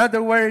 In other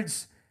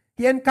words,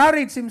 he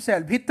encouraged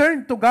himself. He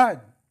turned to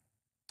God,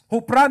 who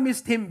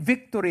promised him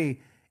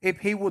victory if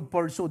he would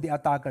pursue the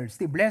attackers.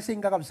 Ti blessing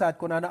kakabsat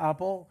ko na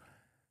Apo,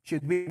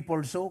 should we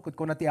pursue? Kut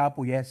ko na ti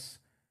Apo, yes.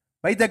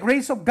 By the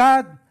grace of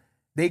God,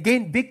 they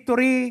gained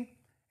victory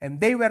and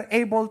they were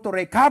able to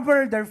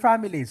recover their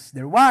families,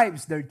 their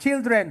wives, their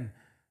children,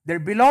 their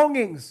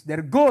belongings,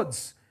 their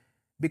goods,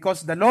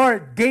 because the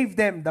Lord gave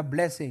them the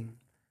blessing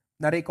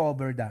na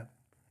recover that.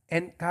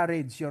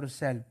 Encourage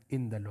yourself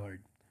in the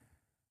Lord.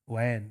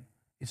 When?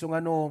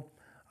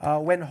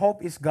 When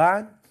hope is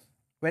gone,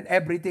 when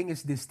everything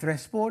is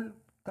distressful,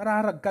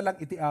 kararag ka lang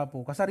iti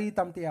Apo,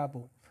 kasaritam ti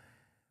Apo.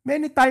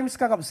 Many times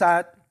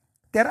kakabsat,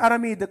 ter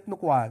aramidek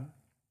nukwan,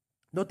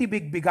 no ti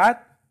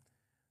bigbigat,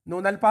 no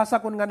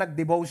nalpasa kun nga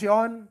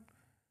nagdevotion,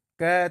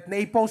 kat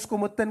naipost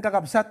kumutten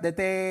kakabsat,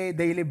 dete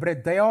daily bread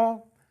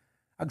tayo,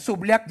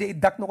 agsublyak di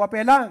idak no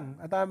kape lang,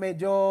 at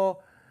medyo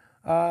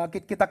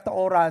kitkitak ta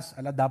oras,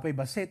 ala dapay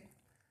basit.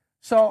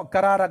 So,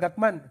 kararagat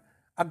man.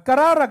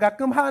 Agkararagat,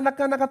 kumhanak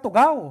ka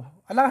nakatugaw.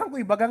 Alahan ko,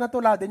 ibaga nga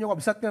tuladin yung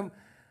kabsat.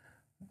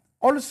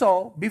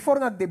 Also, before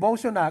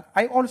nag-devotion na,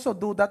 I also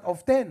do that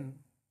often.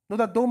 No,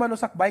 na duman no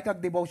sakbay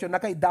kag-devotion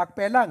na kay dak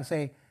pe lang,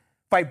 say,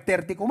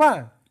 5:30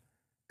 kuma.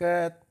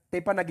 Kat,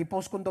 tayo pa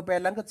nag-post kundo pe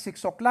lang, kat 6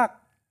 o'clock.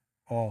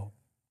 Oh,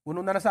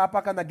 uno na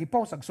nasapa ka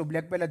nag-post,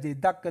 agsublyak pe lang di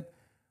dak, kat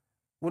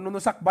uno no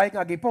sakbay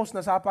ka nag-post,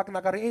 nasapak na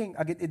kariing,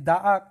 agit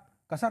iddaak,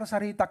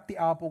 kasar-saritak ti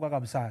Apo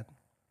kakabsat.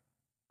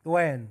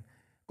 When?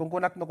 Kung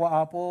kunak no ko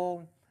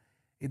Apo,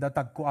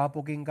 idatag ko Apo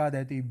king ka,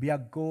 dahito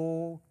ibiyag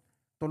ko,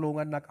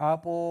 tulungan nak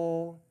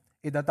Apo,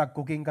 idatag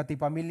ko king ka ti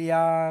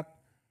pamilya,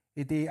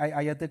 iti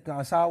ayatit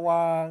nga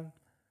asawa,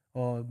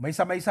 o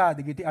maysa-maysa,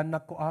 digiti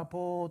anak ko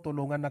Apo,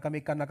 tulungan na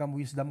kami ka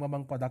wisdom nga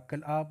mang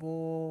padakkel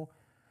Apo,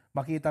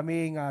 makita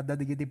mi nga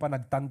dadigiti pa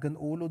nagtangken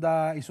ulo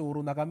da,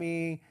 isuro na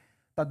kami,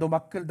 ta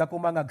dumakkel da ko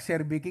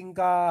agserbiking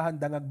ka,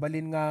 handang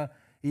agbalin nga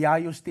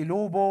iyayos ti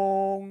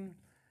lubong,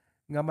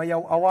 nga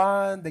mayaw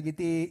awan,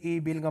 dagiti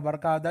ibil nga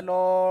barkada,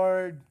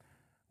 Lord,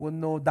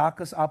 wenno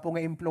dakes apo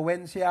nga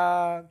impluensya,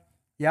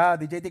 ya,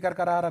 di ti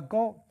karkararag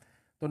ko.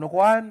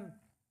 Tunukwan,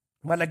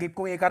 malagip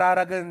ko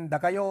ikararagan da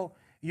kayo,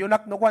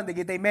 yunak no kwan,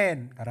 digiti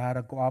men.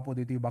 Kararag ko apo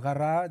dito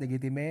bakara,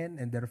 digiti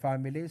men and their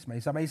families,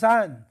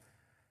 maisa-maisan.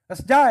 As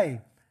jay,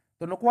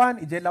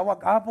 tunukwan, ijay lawag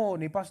apo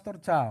ni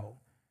Pastor Chow.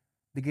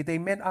 Digiti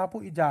men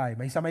apo ijay,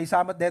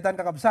 maisa-maisamat detan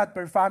kakabsat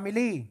per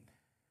family.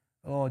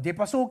 O, jay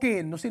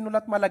pasukin, no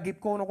sinulat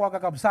malagip ko no kwa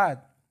kakabsat.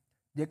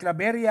 Jay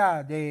Claveria,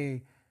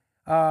 jay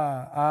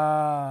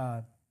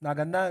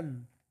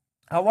naganan,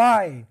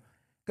 Hawaii.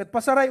 Kat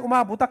pasaray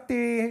umabutak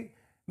ti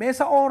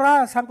mesa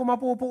oras hang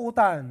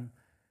kumapupuutan.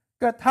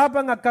 Kat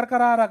habang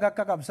agkarkararag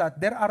kakabsat,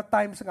 there are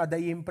times nga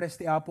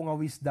da-impress ti apo nga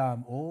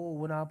wisdom.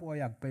 Oh, wala po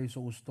ay agpay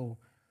so gusto.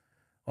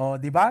 Oh,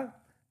 di ba?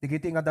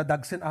 Digiti nga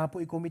dadagsen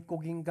apo ikumit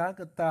kuging ka,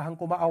 kat hang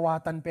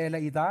kumaawatan pela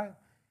ita.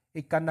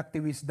 Ikanak ti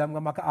wisdom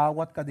nga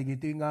makaawat ka,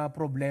 digiti nga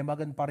problema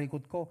gan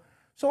parikot ko.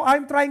 So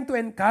I'm trying to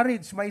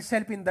encourage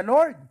myself in the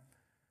Lord.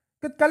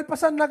 Kat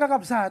kalpasan na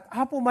kakabsat,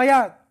 apo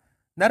mayat,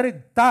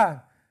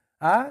 narigta,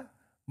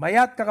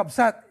 mayat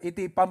kakabsat,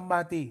 iti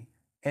pamati.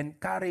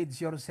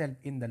 Encourage yourself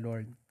in the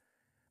Lord.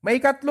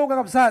 May ikatlo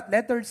kakabsat,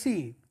 letter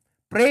C,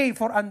 pray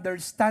for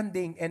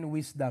understanding and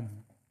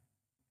wisdom.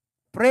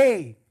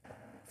 Pray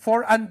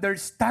for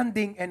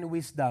understanding and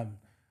wisdom.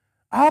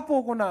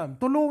 Apo ko nam,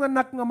 tulungan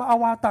nak nga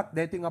maawatak,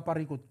 dito nga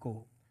parikot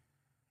ko.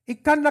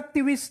 Ikanak ti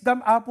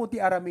wisdom, apo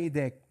ti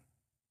aramidek.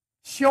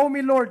 Show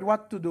me, Lord,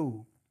 what to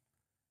do.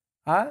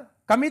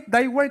 Commit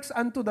thy works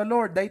unto the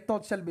Lord, thy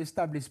thoughts shall be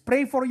established.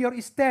 Pray for your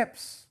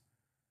steps.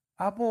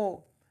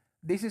 Apo,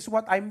 this is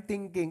what I'm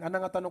thinking.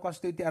 Anang tanong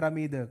kasto ti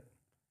aramidek.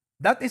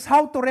 That is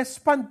how to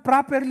respond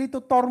properly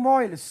to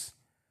turmoils.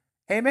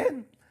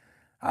 Amen?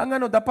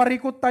 Ang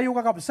daparikot tayo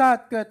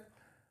kakabsat, kat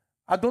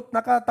adot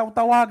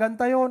nakatawtawagan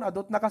tayon,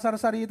 adot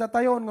nakasarsarita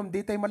tayon, ngam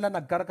di tayo mala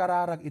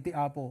nagkarkararag iti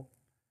apo.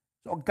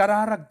 So,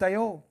 agkararag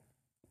tayo.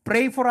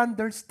 Pray for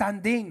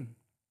understanding.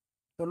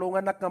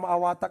 Tulungan nak nga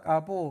maawatak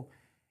apo.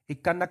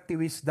 Ikanak ti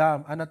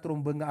wisdom,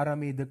 anatrumbang nga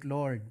aramidek,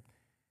 Lord.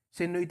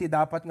 Sino iti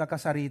dapat nga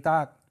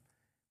kasaritak?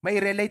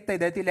 May relate tayo,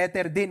 dati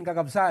letter din,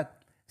 kakabsat.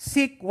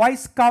 Seek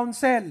wise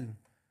counsel.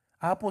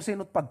 Apo,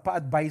 sino't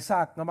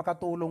pagpa-advisak nga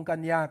makatulong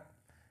kanyak.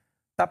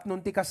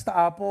 Tapnon ti kasta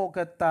apo,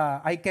 kat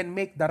I can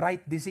make the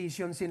right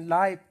decisions in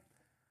life.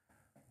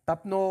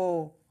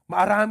 Tapno,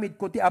 maaramid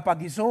ko ti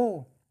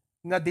apagiso,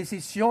 nga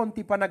desisyon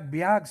ti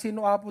panagbiag.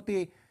 Sino apo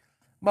ti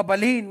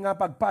mabalin nga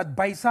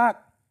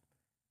pagpa-advisak?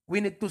 We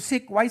need to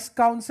seek wise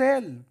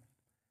counsel.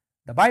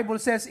 The Bible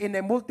says, in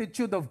a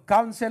multitude of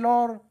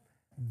counselor,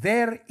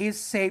 there is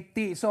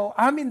safety. So,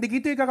 amin, di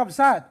gito'y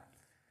kakabsat.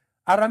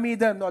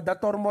 Aramidan, no, the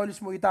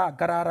turmoils mo ita,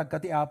 kararag ka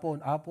ti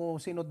apon. Apo,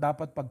 sino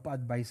dapat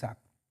pagpa-advisak?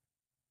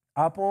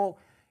 Apo,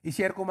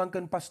 i-share ko man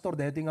kan pastor,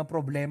 dito nga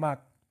problema.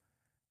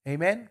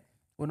 Amen?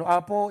 Uno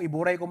apo,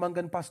 iburay ko man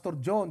kan Pastor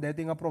John, dito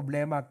nga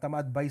problema,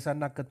 tama-advisan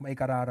na kat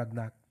maikararag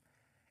na.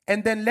 And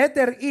then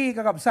letter E,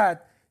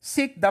 kakabsat,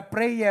 seek the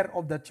prayer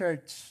of the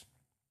church.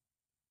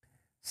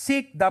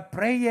 Seek the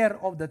prayer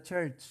of the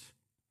church.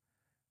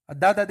 At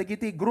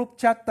dadadigiti, group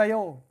chat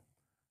tayo.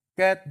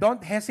 Kat don't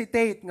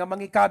hesitate nga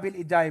mangikabil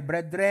ijay,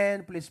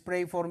 brethren, please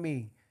pray for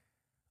me.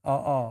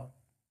 Oo.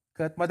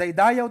 Kat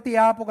madaydayaw ti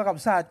apo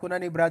kakabsat,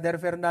 kuna ni Brother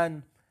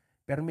Fernan,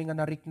 permi nga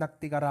nariknak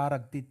ti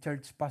kararag ti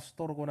church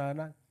pastor kuna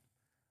na.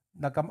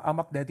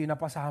 Nakamamak deti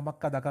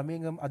napasamak kada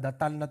kami ngam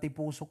adatal na ti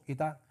pusok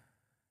ita.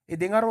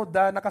 Idi nga rod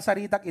da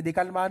nakasaritak idi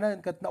kalmanan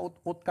kat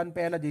naut-ut kan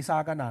pela di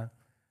saka na.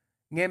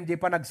 Ngem di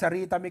pa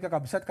nagsarita mi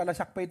kakabsat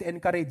kalasak pa iti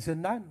encourage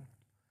nan.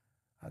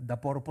 The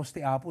purpose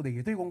ti apo di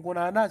ito kung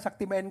kunana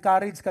sakti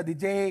ma-encourage ka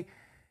DJ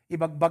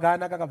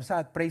ibagbaga na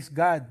kakabsat. Praise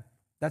God.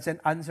 That's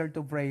an answer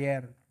to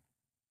prayer.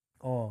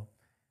 Oh.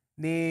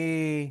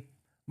 Ni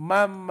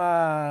Ma'am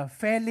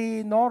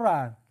Feli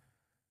Nora,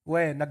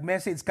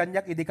 nag-message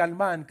kanyak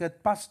idikalman,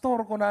 kat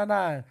pastor ko na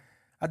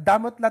at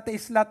damot lati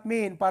islat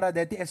min para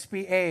deti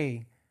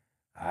SPA.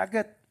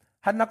 Agat,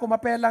 hana ko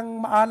mapelang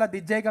maala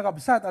di jay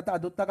kakabsat at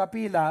adot na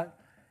kapila,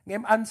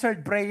 ngem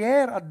answered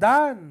prayer at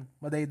dan,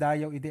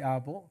 madaydayaw iti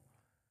apo.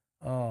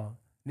 Oh.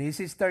 Ni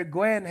Sister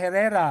Gwen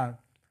Herrera,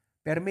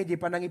 permi di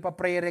pa nang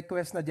ipa-pray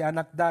request na di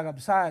anak da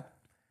kabsat.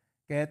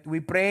 Ket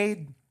we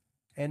prayed,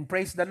 and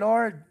praise the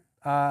Lord,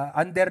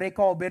 under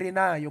recovery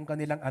na yung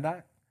kanilang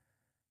anak.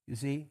 You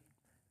see?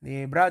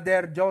 Ni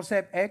Brother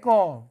Joseph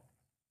Eco.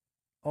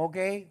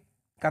 Okay?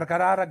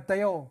 Karkararag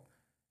tayo.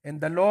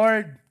 And the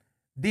Lord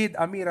did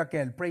a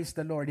miracle. Praise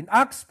the Lord. In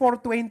Acts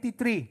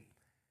 4:23,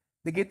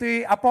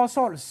 digito'y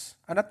apostles,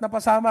 anat na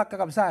pasama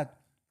kakabsat.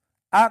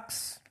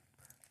 Acts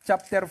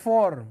chapter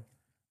 4,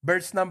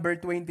 verse number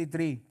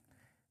 23.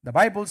 The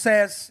Bible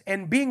says,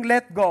 and being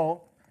let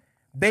go,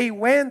 they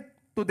went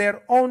to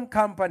their own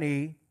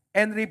company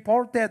and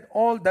reported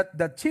all that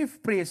the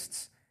chief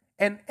priests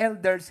and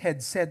elders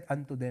had said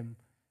unto them.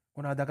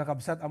 Kung nada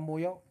kakabsat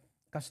amuyo,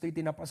 kasto'y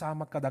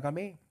tinapasamak kada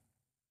kami.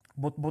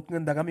 But-but nga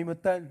da kami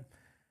mutan.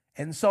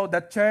 And so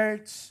the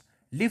church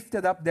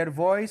lifted up their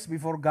voice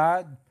before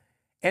God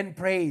and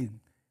prayed.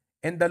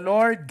 And the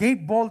Lord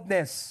gave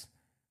boldness.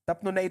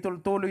 Tapno na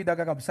itultuloy da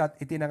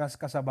kakabsat, itinangas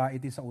kasaba,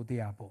 iti sa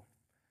utiapo.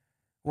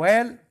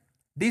 Well,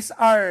 these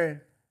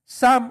are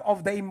some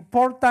of the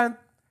important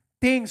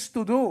things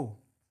to do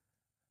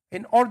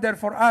in order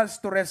for us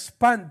to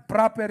respond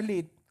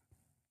properly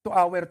to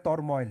our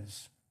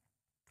turmoils.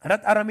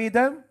 At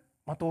aramidam,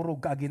 maturog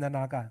ka,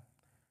 ginanaka.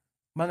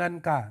 Mangan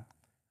ka,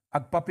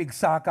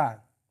 agpapigsa ka,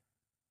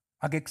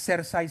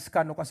 ag-exercise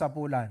ka no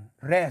kasapulan,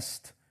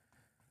 rest,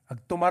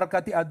 agtumar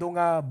ka ti adu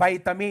nga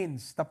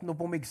vitamins, tapno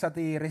pumigsa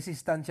ti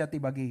resistensya ti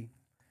bagi.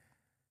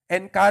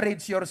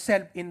 Encourage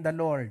yourself in the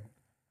Lord.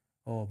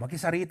 O,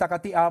 makisarita ka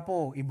ti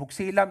Apo,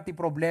 ibuksilam ti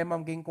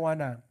problemam king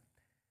kuana.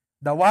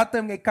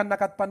 Dawatem nga ikan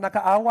nakatpan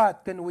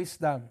nakaawat ken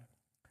wisdom.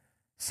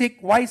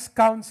 Seek wise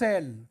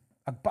counsel.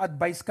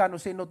 Agpa-advise ka no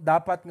sinot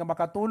dapat nga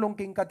makatulong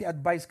king ka ti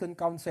advice ken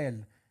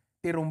counsel.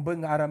 Ti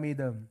rumbeng nga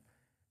aramidem.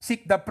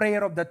 Seek the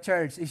prayer of the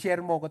church.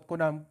 I-share mo kat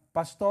kunam,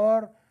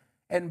 Pastor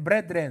and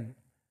brethren,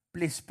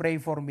 please pray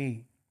for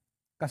me.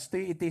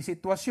 Kastoy iti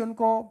sitwasyon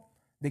ko,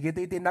 digito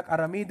iti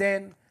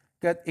nak-aramiden,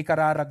 kat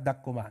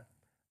ikararagdak ko man.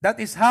 That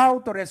is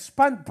how to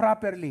respond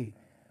properly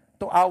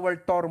to our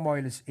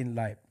turmoils in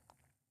life.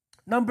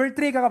 Number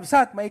 3,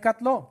 kakabsat,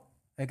 maikatlo.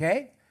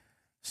 Okay?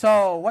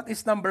 So, what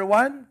is number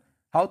 1?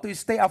 How to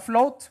stay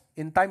afloat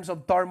in times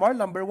of turmoil.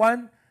 Number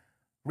 1,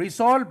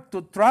 resolve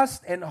to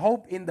trust and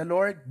hope in the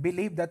Lord.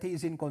 Believe that He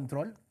is in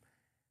control.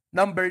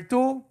 Number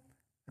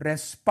 2,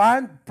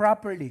 respond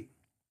properly.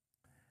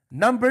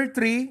 Number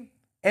 3,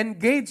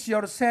 engage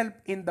yourself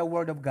in the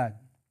Word of God.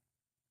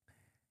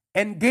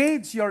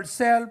 Engage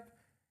yourself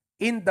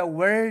in the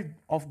Word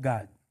of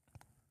God.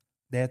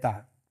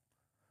 Deta.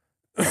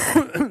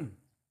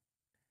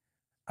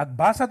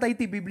 Agbasa tayo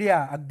ti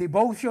Biblia,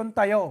 ag-devotion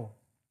tayo.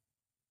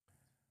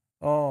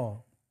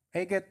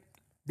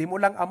 Di mo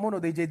lang amo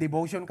no, DJ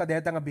devotion ka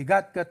deta nga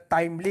bigat, kat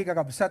timely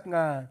kakabsat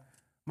nga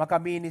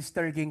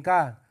maka-minister king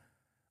ka.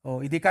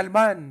 Idi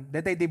kalman,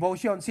 deta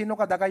devotion, sino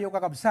kada kayo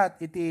kakabsat,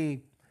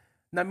 iti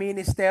na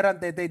ministeran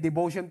deta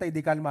devotion tayo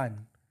di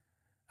kalman.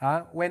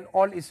 When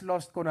all is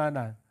lost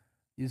kunana.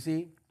 You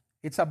see?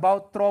 It's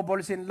about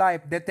troubles in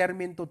life,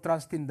 determined to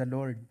trust in the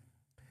Lord.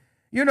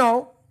 You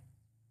know,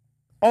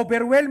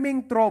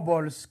 overwhelming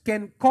troubles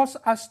can cause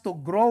us to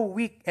grow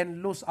weak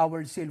and lose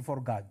our zeal for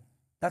God.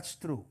 That's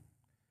true.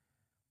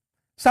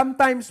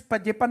 Sometimes,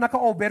 padye pa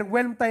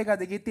naka-overwhelm tayo ka,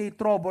 digiti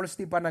troubles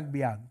ti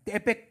panagbiag. Ti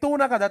epekto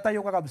na kada tayo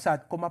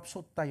kakabsat,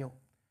 kumapsot tayo.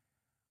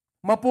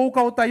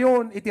 Mapukaw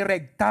tayo, iti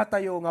regta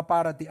tayo nga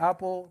para ti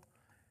Apo,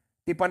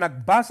 ti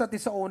panagbasa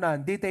ti saunan,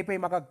 di tayo pa'y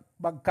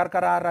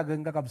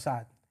magkarkararagang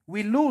kakabsat.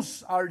 We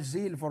lose our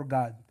zeal for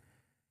God,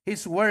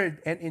 His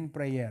Word, and in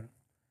prayer.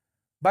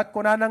 But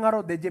kung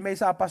nanangaro, di may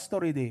sa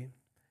pastor ide,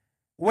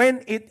 when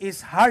it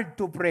is hard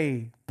to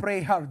pray, pray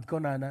hard ko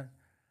nana.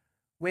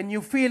 When you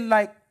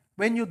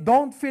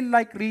don't feel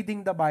like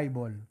reading the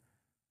Bible,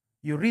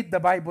 you read the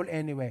Bible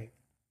anyway.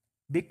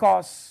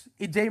 Because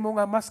ijay mo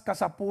nga mas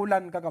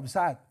kasapulan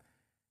kakabsat,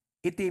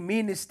 iti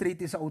ministry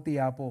ti sa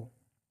utiapo.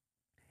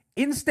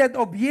 Instead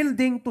of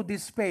yielding to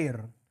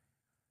despair,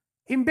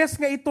 imbes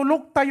nga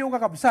itulok tayo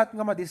kakabsat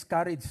nga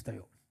ma-discourage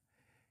tayo.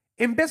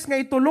 Imbes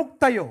nga itulok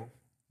tayo,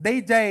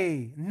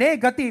 dayjay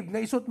negative nga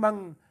isut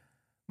mang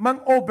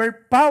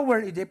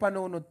overpower ijay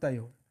panunod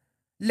tayo.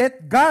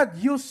 Let God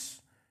use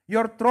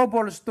your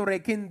troubles to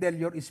rekindle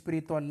your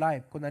spiritual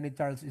life, kuna ni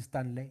Charles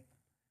Stanley.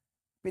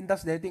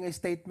 Pindas dating a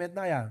statement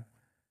na yan.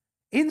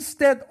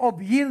 Instead of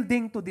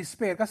yielding to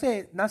despair,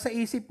 kasi nasa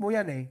isip mo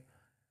yan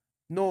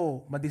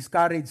no,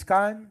 ma-discourage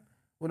ka,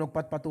 unog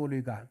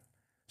patpatuloy ka.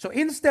 So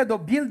instead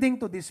of yielding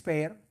to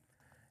despair,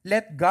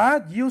 let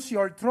God use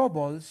your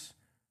troubles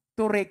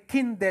to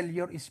rekindle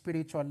your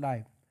spiritual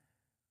life.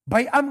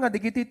 Bayam nga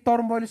digiti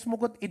turmoils mo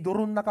kat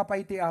idurun na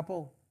kapay iti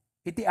Apo.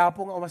 Iti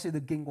Apo nga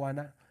umasideg king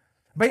kuana.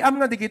 Bayam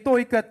nga digito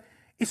ikat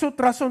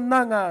isutrason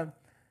na nga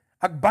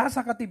agbasa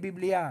ka ti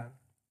Biblia.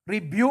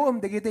 Review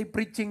digiti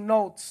preaching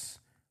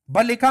notes.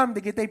 Balikam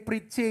digiti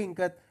preaching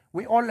kat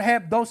we all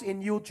have those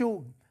in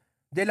YouTube.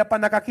 Dila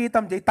pa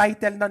nakakitam, di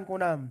title nan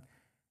kunam.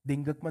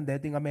 Dinggak man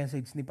deti nga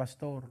message ni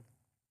pastor.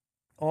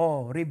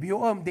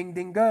 Review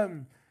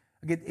dingdinggam.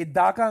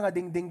 Idaka nga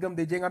dingdinggam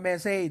di nga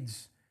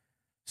message.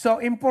 So,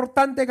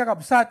 importante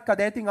kakabsat,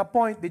 kadeti nga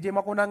point, di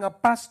makuna nga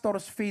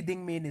pastor's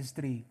feeding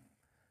ministry.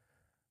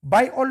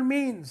 By all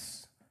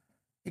means,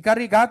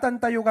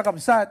 ikarigatan tayo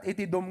kakabsat,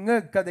 iti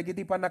dumngeg,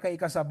 kadagiti pa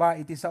nakaikasaba,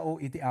 iti sao,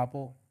 iti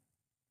Apo.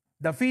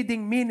 The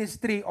feeding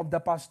ministry of the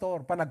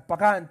pastor,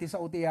 panagpakan, iti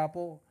sao, iti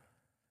Apo.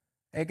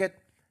 Eket,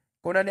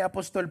 kuna ni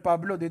Apostol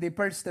Pablo, di 1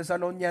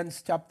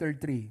 Thessalonians chapter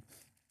 3.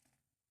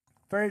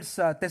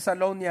 1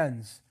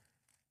 Thessalonians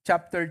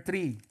chapter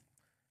 3,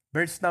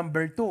 verse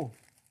number 2.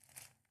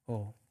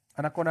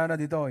 Anak ko na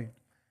dito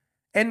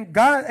And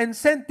God and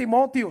sent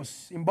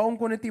Timotheus, imbaong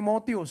ko ni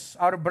Timotheus,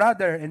 our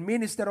brother and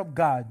minister of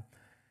God,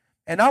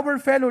 and our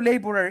fellow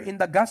laborer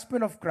in the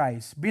gospel of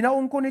Christ.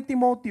 Binaong ko ni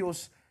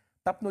Timotheus,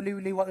 tapno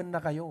liwliwaan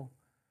na kayo.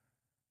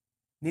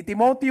 Ni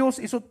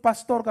Timotheus isut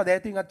pastor ka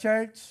dito nga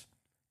church.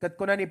 Kat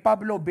kuna ni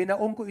Pablo,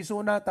 binaong ko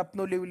isuna,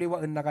 tapno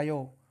liwliwaan na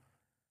kayo.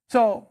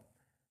 So,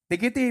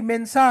 digiti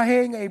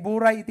mensahe nga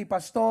iburay iti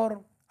pastor,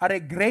 are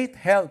great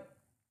help,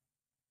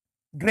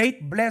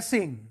 great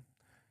blessing,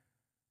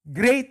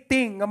 great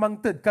thing nga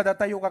mangted kada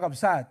tayo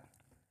kakabsat.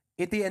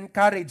 Iti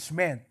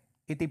encouragement,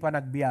 iti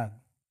panagbiag.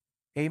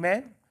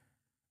 Amen?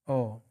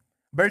 Oh.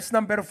 Verse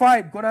number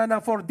 5, kuna na,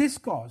 for this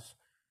cause,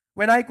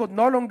 when I could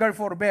no longer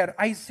forbear,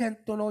 I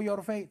sent to know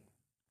your faith.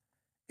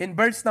 In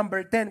verse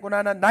number 10,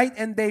 kuna na, night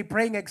and day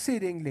praying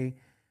exceedingly,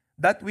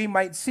 that we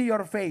might see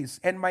your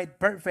face and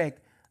might perfect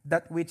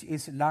that which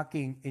is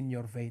lacking in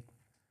your faith.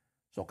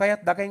 So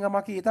kaya't da kayo nga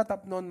makita,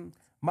 tapnon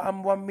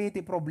maamwamit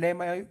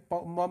problema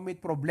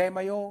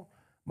yo,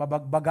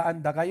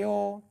 mabagbagaan da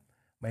kayo,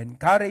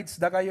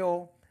 ma-encourage da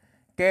kayo,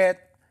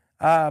 ket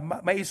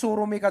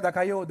maisurumi ka da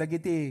kayo,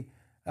 dagiti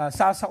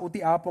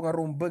sasauti apo nga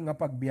rumbeng nga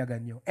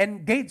pagbiyagan nyo.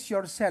 Engage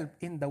yourself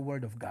in the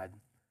Word of God.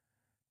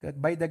 Ket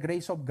by the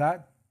grace of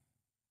God,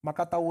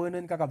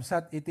 makatawanan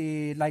kakabsat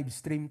iti live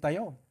stream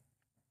tayo.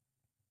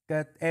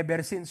 Ket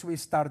ever since we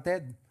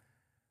started,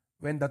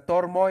 when the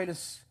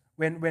turmoils,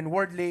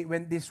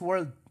 when this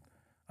world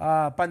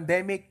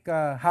pandemic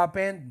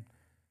happened,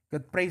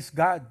 ket praise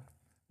God,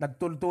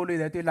 nagtultuloy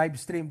dito live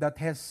stream that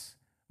has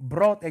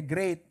brought a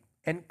great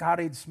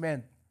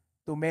encouragement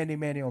to many,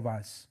 many of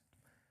us.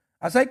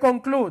 As I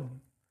conclude,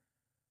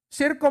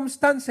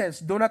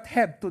 circumstances do not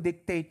have to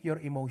dictate your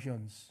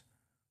emotions.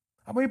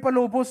 Amoy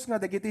palubos nga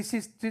dagiti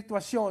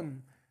sitwasyon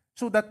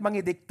so that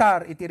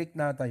mangidiktar itirik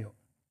na tayo.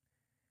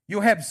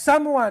 You have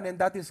someone, and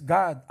that is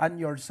God,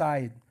 on your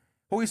side,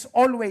 who is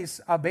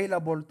always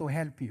available to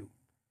help you,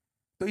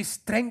 to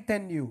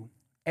strengthen you,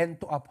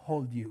 and to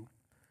uphold you.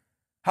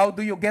 How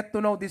do you get to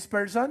know this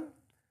person?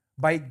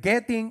 By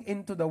getting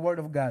into the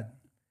Word of God.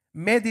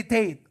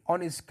 Meditate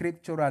on His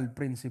scriptural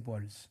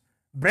principles.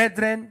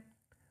 Brethren,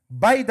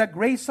 by the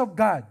grace of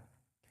God,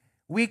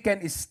 we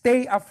can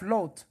stay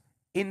afloat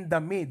in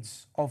the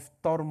midst of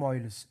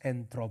turmoils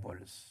and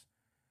troubles.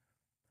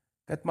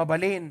 Kat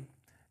mabalin,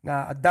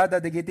 nga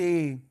adada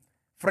digiti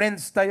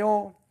friends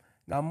tayo,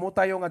 nga mo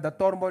tayo nga the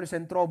turmoils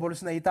and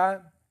troubles na ita,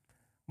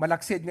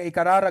 malaksid nga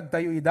ikararag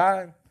tayo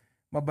ida,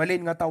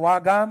 mabalin nga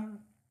tawagam,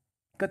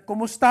 kat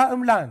kumusta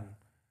lang,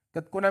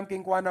 kat kunam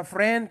king kuha na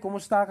friend,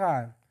 kumusta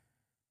ka?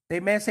 Tay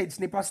message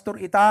ni Pastor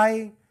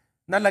Itay,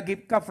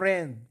 nalagip ka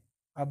friend,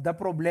 of the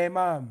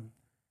problema.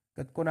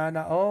 Kat kuna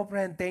na, oh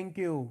friend,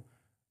 thank you.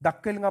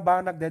 Dakil nga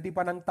ba nagdeti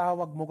pa ng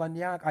tawag mo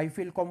kanyak, I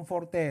feel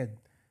comforted.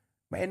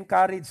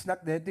 Ma-encourage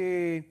nak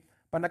deti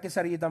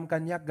panakisaritam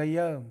kanyak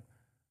gayam.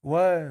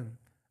 Well,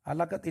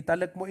 alakat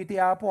italek mo iti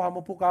apo,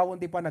 hamo po kawon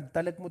ti pa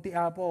nagtalek mo ti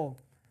apo.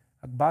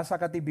 Agbasa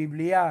ka ti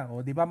Biblia,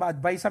 o di ba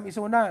ma-advise am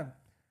isuna.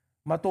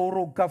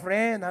 Maturog ka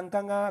friend,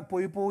 hanggang nga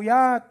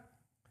puy-puyat.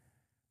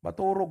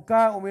 Maturog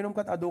ka, uminom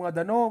ka't adu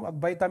nga danom,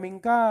 agvitamin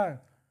ka.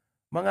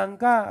 Mangang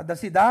ka, ada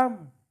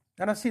sidam.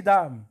 Kana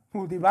sidam,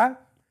 di ba?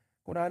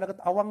 Kung nakat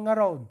awang nga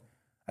ron.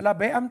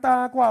 Alabe,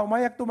 amta kwa,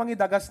 umayak tumangi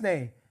dagas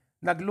ne.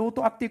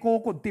 Nagluto ak ti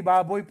kukod, ti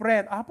baboy,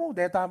 friend. Apo,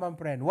 de tamang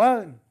friend.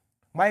 One,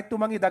 mayak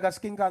tumangi dagas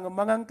king ka,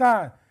 mangang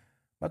ka.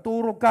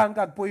 Maturog ka,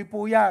 hangkag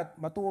puy-puyat.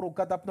 Maturog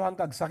ka, tapno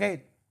hangkag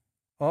sakit.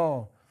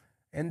 Oh.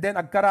 And then,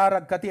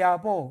 agkararag ka ti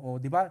apo. Oh,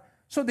 di ba?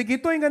 So, di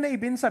gito'y nga na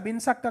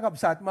ibinsa-binsak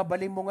kakabsat,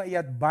 mabaling mo nga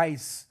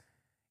i-advise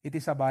iti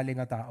sa bali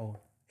nga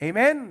tao.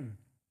 Amen?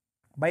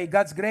 By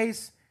God's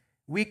grace,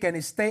 we can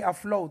stay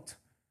afloat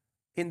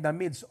in the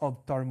midst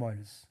of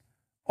turmoils.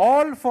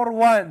 All for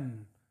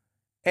one,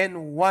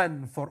 and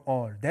one for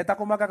all. Deta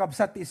kung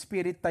magkakabsat ti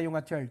spirit tayo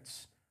nga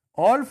church.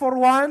 All for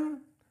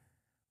one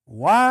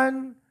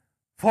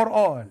for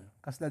all.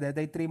 Kas na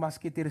detay three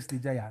musketeers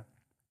di jaya.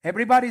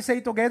 Everybody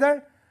say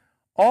together,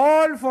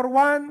 all for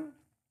one,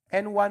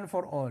 and one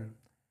for all.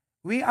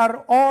 We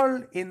are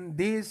all in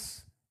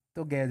this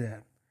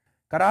together.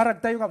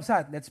 Kararag tayo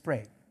kabsat. Let's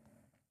pray.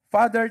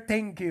 Father,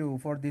 thank you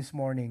for this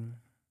morning.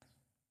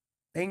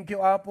 Thank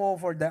you, Apo,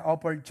 for the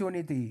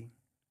opportunity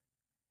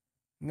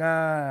nga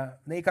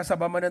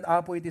naikasabamanan,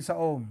 Apo, iti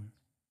saom.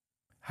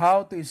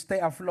 How to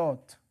stay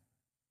afloat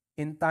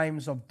in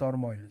times of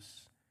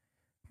turmoils.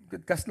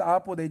 Kasla,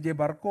 Apo, DJ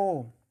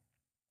barko.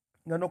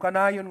 Ngano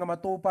kanayon nga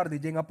matupar,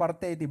 DJ nga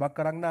parte, iti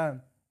bakarang na.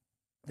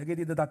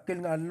 Dagi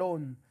dadakil nga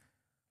alone.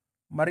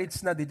 Marits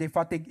na, DJ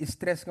fatigue,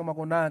 stress nga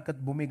makuna, kat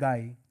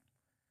bumigay.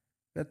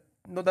 Kat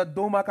no da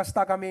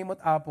dumakasta kami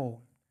mo't Apo.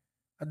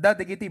 At da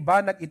iti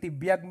banag iti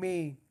biyag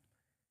mi.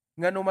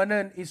 Nga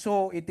numanen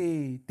iso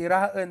iti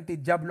tirahaan ti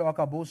diablo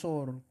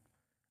akabusor.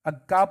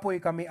 Agkapoy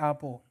kami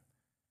Apo.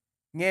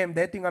 Ngem,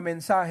 dito nga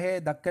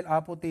mensahe, dakkel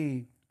Apo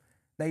ti,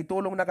 na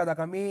itulong na kada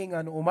kami, nga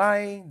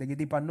umay,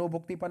 dagiti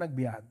panubok ti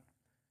panagbiag.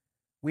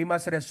 We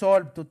must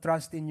resolve to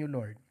trust in you,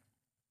 Lord.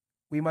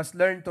 We must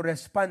learn to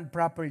respond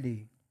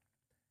properly.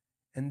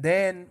 And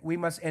then, we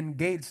must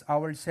engage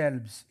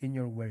ourselves in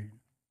your word.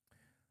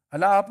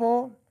 Ala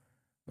Apo,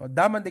 no,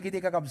 daman digiti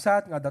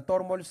kakabsat, nga da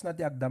turmoils na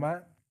ti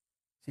agdama,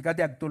 si kati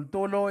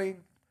agtultuloy,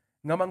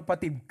 nga mang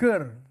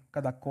patibker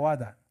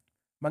kadakwada.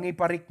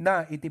 mangiparik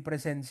na iti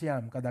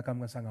presensyam kadakam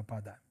nga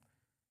sangapada.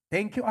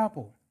 Thank you,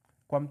 Apo.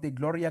 Kwamti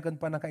gloria kan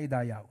pa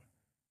nakaidayaw.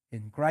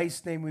 In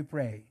Christ's name we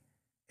pray.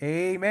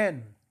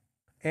 Amen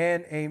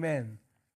and amen.